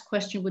last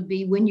question would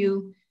be, when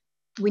you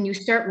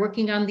start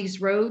working on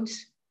these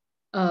roads,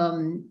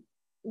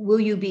 will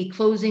you be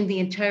closing the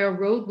entire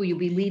road? Will you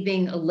be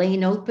leaving a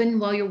lane open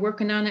while you're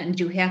working on it and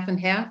do half and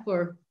half?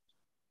 Or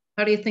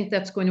how do you think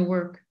that's going to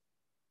work?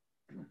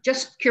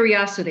 Just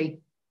curiosity.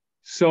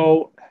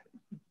 So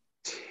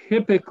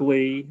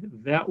typically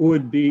that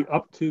would be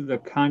up to the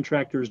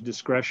contractor's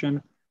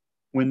discretion.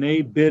 When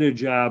they bid a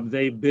job,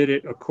 they bid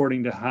it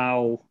according to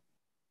how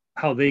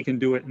they can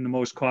do it in the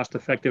most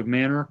cost-effective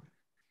manner.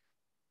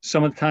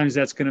 Some of the times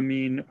that's going to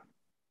mean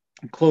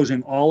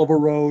closing all of a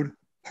road,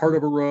 part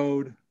of a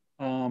road.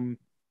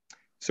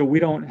 So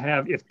we don't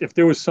have, if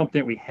there was something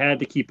that we had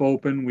to keep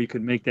open, we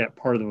could make that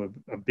part of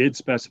a bid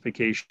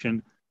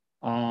specification.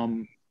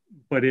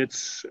 But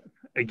it's,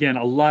 again,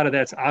 a lot of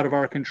that's out of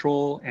our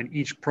control, and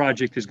each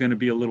project is going to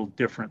be a little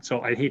different.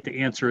 So I hate to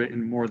answer it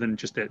in more than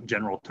just at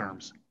general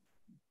terms.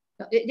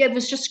 It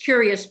was just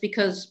curious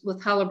because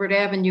with Halliburtt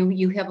Avenue,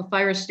 you have a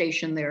fire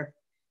station there.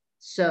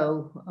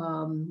 So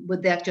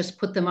would that just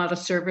put them out of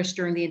service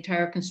during the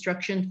entire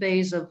construction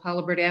phase of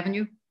Halliburtt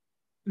Avenue?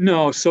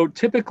 No. So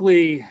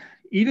typically,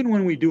 even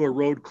when we do a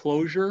road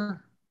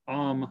closure,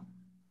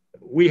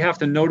 we have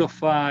to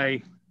notify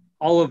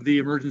all of the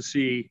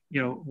emergency,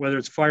 whether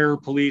it's fire,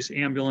 police,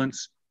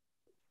 ambulance.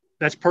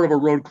 That's part of a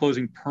road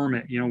closing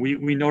permit.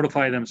 We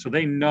notify them so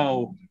they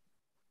know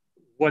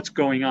what's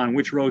going on,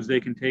 which roads they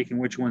can take and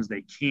which ones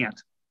they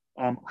can't.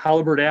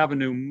 Halliburtt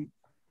Avenue,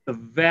 the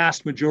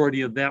vast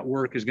majority of that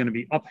work is going to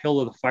be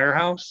uphill of the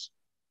firehouse.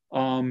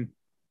 And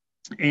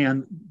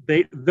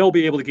they'll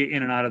be able to get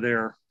in and out of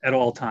there at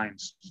all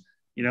times.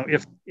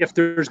 If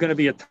there's going to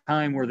be a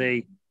time where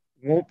they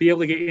won't be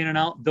able to get in and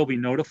out, they'll be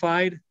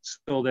notified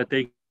so that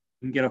they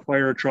can get a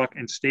fire truck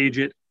and stage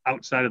it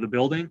outside of the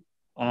building.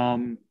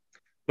 But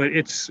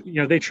it's,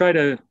 they try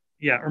to,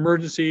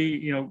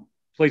 emergency,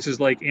 places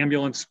like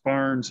ambulance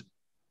barns,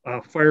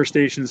 fire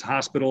stations,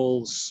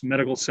 hospitals,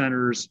 medical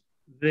centers,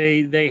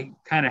 they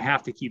kind of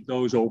have to keep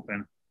those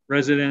open.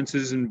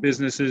 Residences and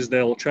businesses,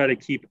 they'll try to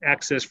keep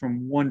access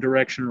from one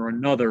direction or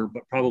another,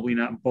 but probably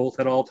not both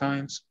at all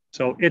times.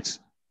 So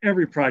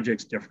every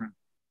project's different.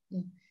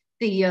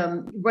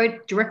 The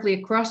right directly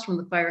across from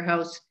the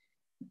firehouse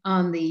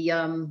on the,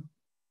 I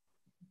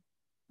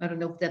don't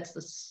know if that's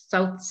the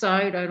south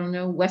side,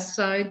 west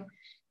side.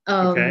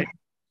 Okay.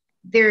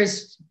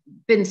 There's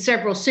been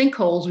several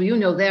sinkholes,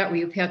 where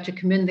you've had to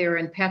come in there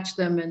and patch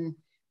them and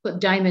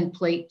put diamond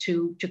plate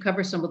to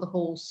cover some of the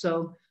holes.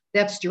 So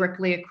that's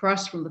directly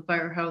across from the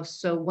firehouse.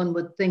 So one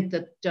would think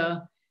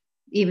that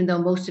even though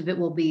most of it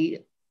will be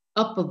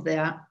up of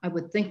that, I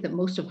would think that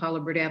most of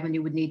Halliburtt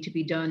Avenue would need to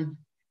be done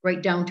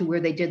right down to where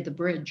they did the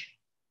bridge.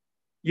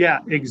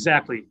 Yeah,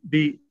 exactly.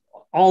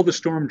 All the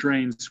storm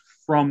drains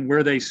from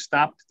where they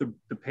stopped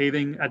the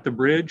paving at the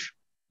bridge,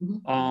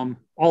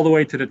 all the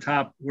way to the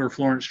top where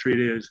Florence Street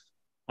is.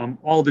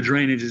 All the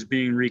drainage is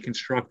being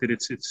reconstructed.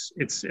 It's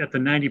at the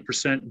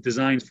 90%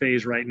 design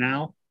phase right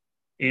now.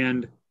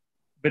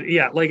 But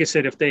yeah, like I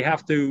said, if they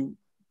have to,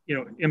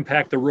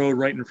 impact the road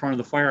right in front of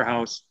the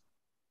firehouse,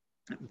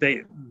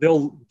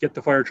 they'll get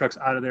the fire trucks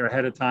out of there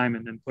ahead of time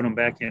and then put them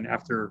back in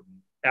after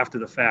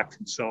the fact.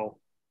 So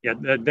yeah,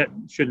 that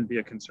shouldn't be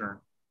a concern.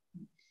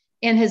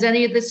 And has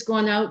any of this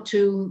gone out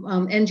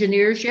to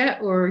engineers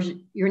yet, or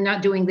you're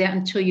not doing that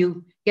until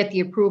you get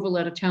the approval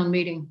at a town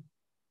meeting?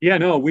 Yeah,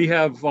 no, we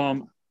have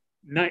the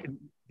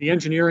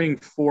engineering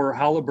for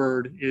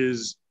Halliburtt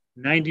is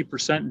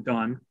 90%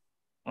 done.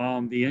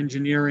 The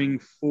engineering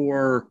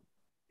for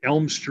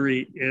Elm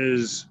Street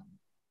is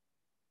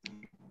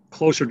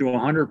closer to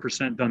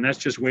 100% done. That's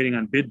just waiting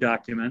on bid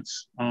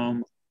documents.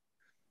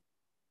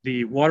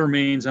 The water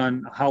mains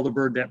on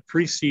Halliburtt that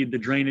precede the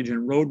drainage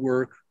and road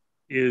work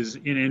is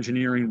in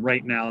engineering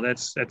right now.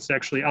 That's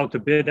actually out to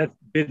bid. That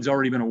bid's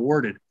already been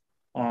awarded.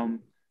 And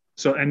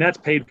that's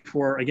paid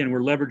for. Again,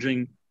 we're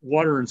leveraging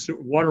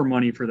water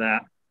money for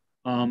that.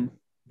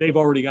 They've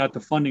already got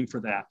the funding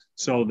for that.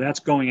 So that's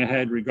going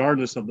ahead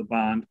regardless of the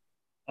bond.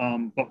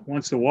 But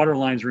once the water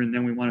lines are in,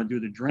 then we want to do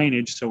the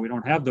drainage so we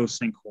don't have those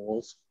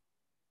sinkholes.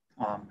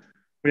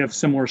 We have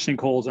similar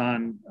sinkholes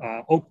on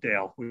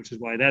Oakdale, which is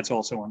why that's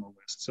also on the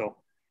list. So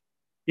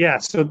yeah,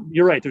 so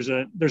you're right.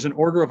 There's an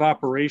order of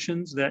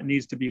operations that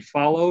needs to be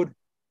followed,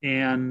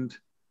 and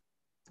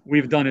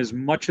we've done as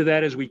much of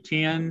that as we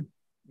can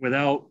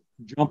without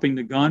jumping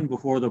the gun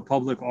before the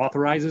public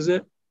authorizes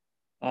it.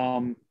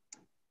 And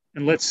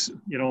let's,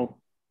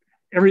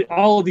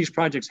 all of these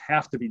projects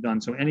have to be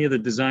done. So any of the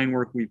design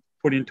work we've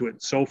put into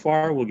it so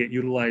far will get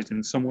utilized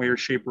in some way or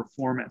shape or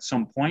form at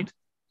some point.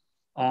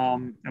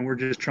 And we're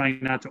just trying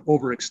not to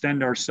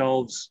overextend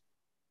ourselves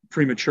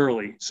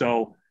prematurely.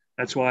 So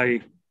that's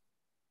why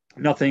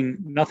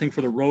nothing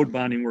for the road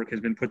bonding work has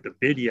been put to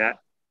bid yet.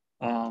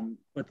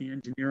 But the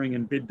engineering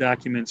and bid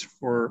documents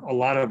for a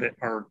lot of it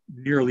are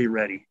nearly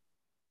ready.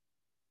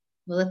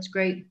 Well, that's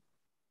great.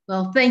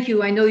 Well, thank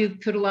you. I know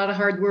you've put a lot of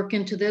hard work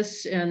into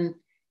this, and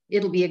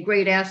it'll be a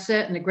great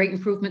asset and a great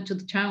improvement to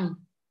the town.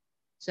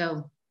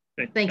 So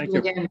thank you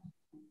again.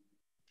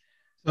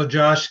 So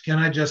Josh, can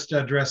I just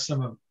address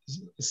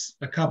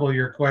a couple of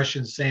your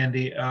questions,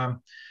 Sandy?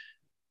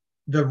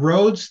 The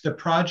roads, the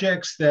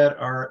projects that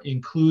are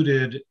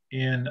included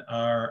in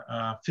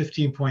our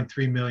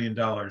 $15.3 million,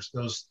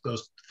 those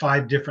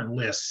 5 different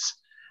lists,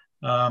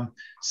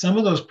 some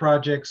of those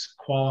projects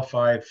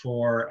qualify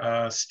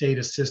for state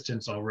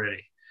assistance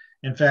already.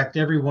 In fact,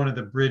 every one of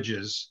the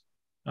bridges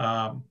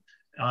on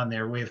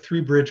there, we have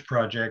 3 bridge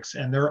projects,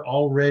 and they're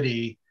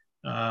already,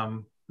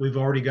 we've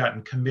already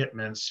gotten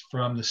commitments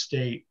from the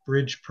state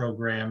bridge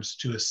programs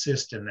to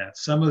assist in that.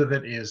 Some of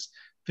it is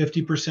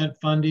 50%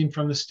 funding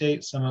from the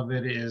state, some of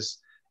it is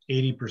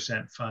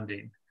 80%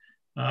 funding.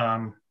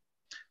 But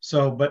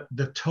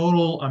the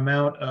total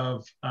amount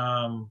of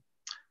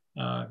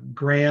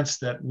grants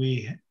that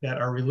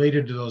are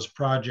related to those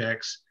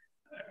projects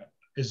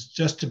is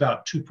just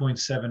about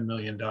 $2.7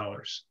 million.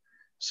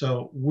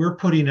 So we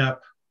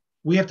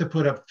have to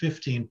put up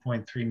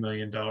 $15.3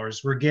 million.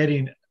 We're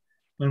getting,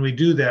 when we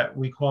do that,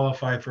 we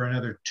qualify for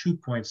another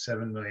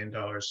 $2.7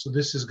 million. So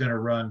this is going to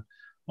run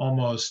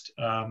almost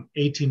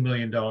 $18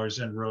 million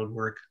in road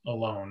work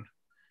alone.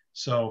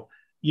 So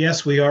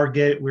yes,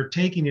 we're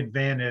taking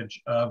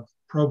advantage of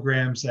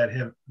programs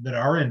that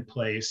are in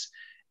place.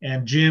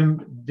 And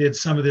Jim did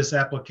some of this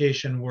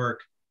application work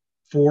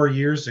 4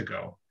 years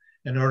ago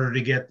in order to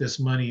get this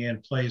money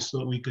in place so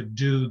that we could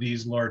do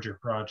these larger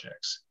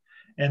projects.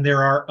 And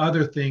there are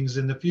other things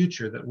in the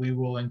future that we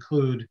will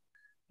include.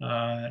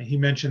 He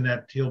mentioned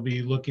that he'll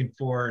be looking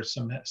for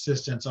some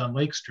assistance on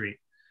Lake Street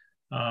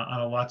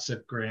on a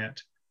LOTSIP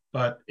grant,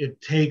 but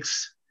it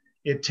takes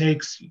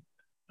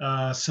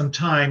some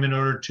time in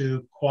order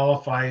to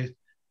qualify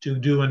to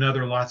do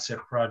another LOTSIP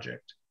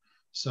project.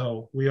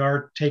 So we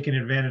are taking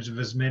advantage of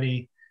as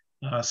many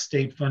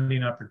state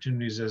funding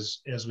opportunities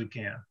as we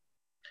can.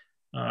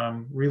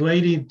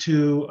 Related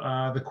to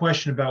the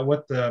question about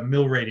what the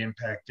mill rate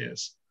impact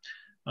is.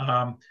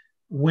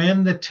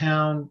 When the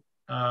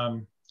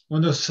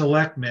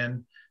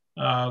selectmen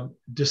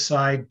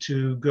decide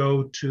to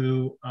go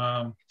to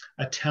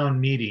a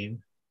town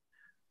meeting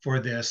for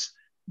this,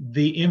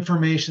 the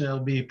information that will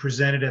be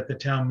presented at the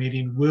town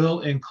meeting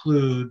will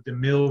include the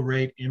mill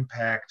rate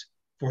impact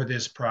for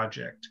this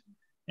project.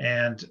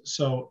 And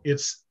so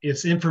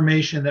it's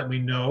information that we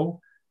know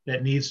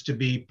that needs to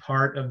be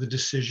part of the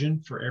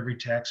decision for every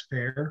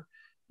taxpayer.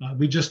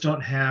 We just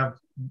don't have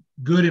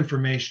good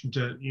information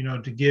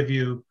to give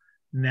you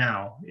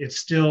now. It's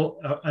still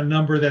a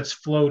number that's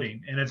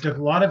floating, and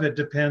a lot of it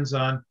depends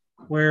on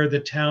where the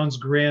town's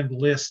grand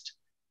list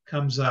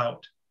comes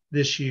out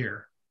this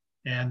year.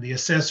 And the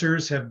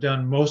assessors have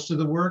done most of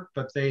the work,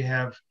 but they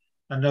have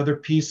another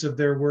piece of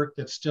their work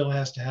that still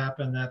has to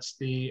happen. That's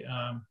the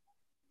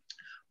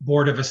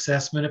Board of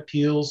Assessment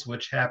Appeals,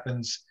 which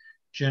happens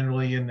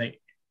generally in the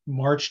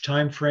March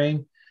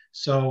timeframe.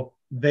 So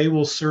they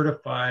will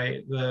certify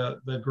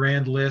the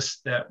grand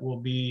list that will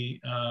be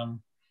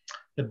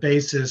the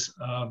basis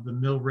of the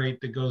mill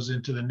rate that goes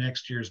into the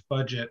next year's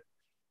budget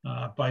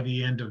by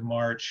the end of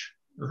March,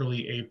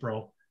 early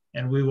April.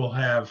 And we will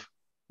have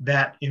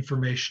that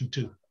information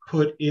to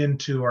put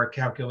into our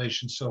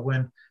calculations. So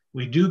when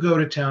we do go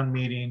to town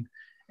meeting,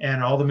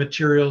 and all the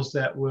materials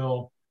that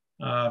will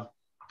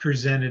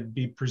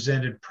be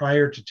presented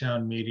prior to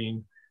town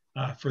meeting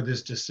for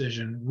this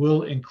decision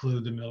will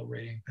include the mill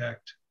rate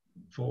impact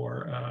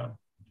for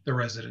the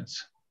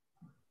residents.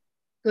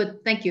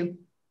 Good, thank you.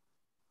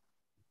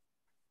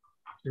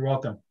 You're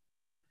welcome.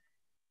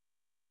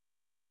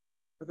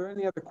 Are there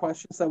any other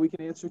questions that we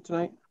can answer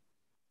tonight?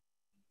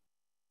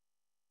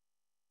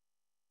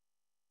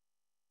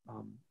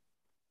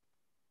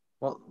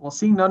 Well,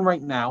 seeing none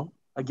right now,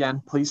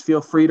 again, please feel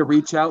free to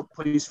reach out.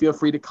 Please feel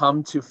free to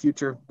come to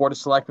future Board of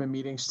Selectmen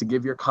meetings to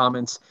give your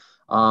comments.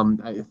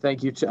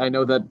 Thank you. I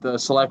know that the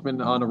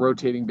selectmen on a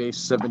rotating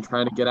basis have been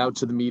trying to get out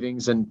to the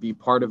meetings and be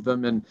part of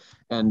them.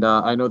 And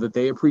I know that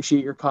they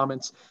appreciate your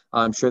comments.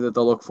 I'm sure that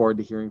they'll look forward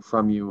to hearing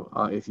from you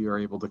if you are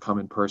able to come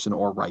in person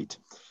or write.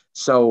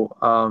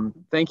 So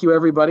thank you,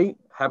 everybody.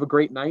 have a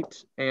great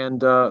night,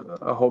 and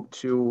I hope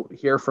to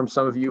hear from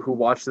some of you who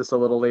watch this a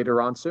little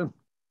later on soon.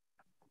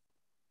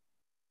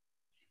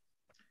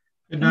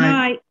 Good night.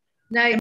 Night. Night.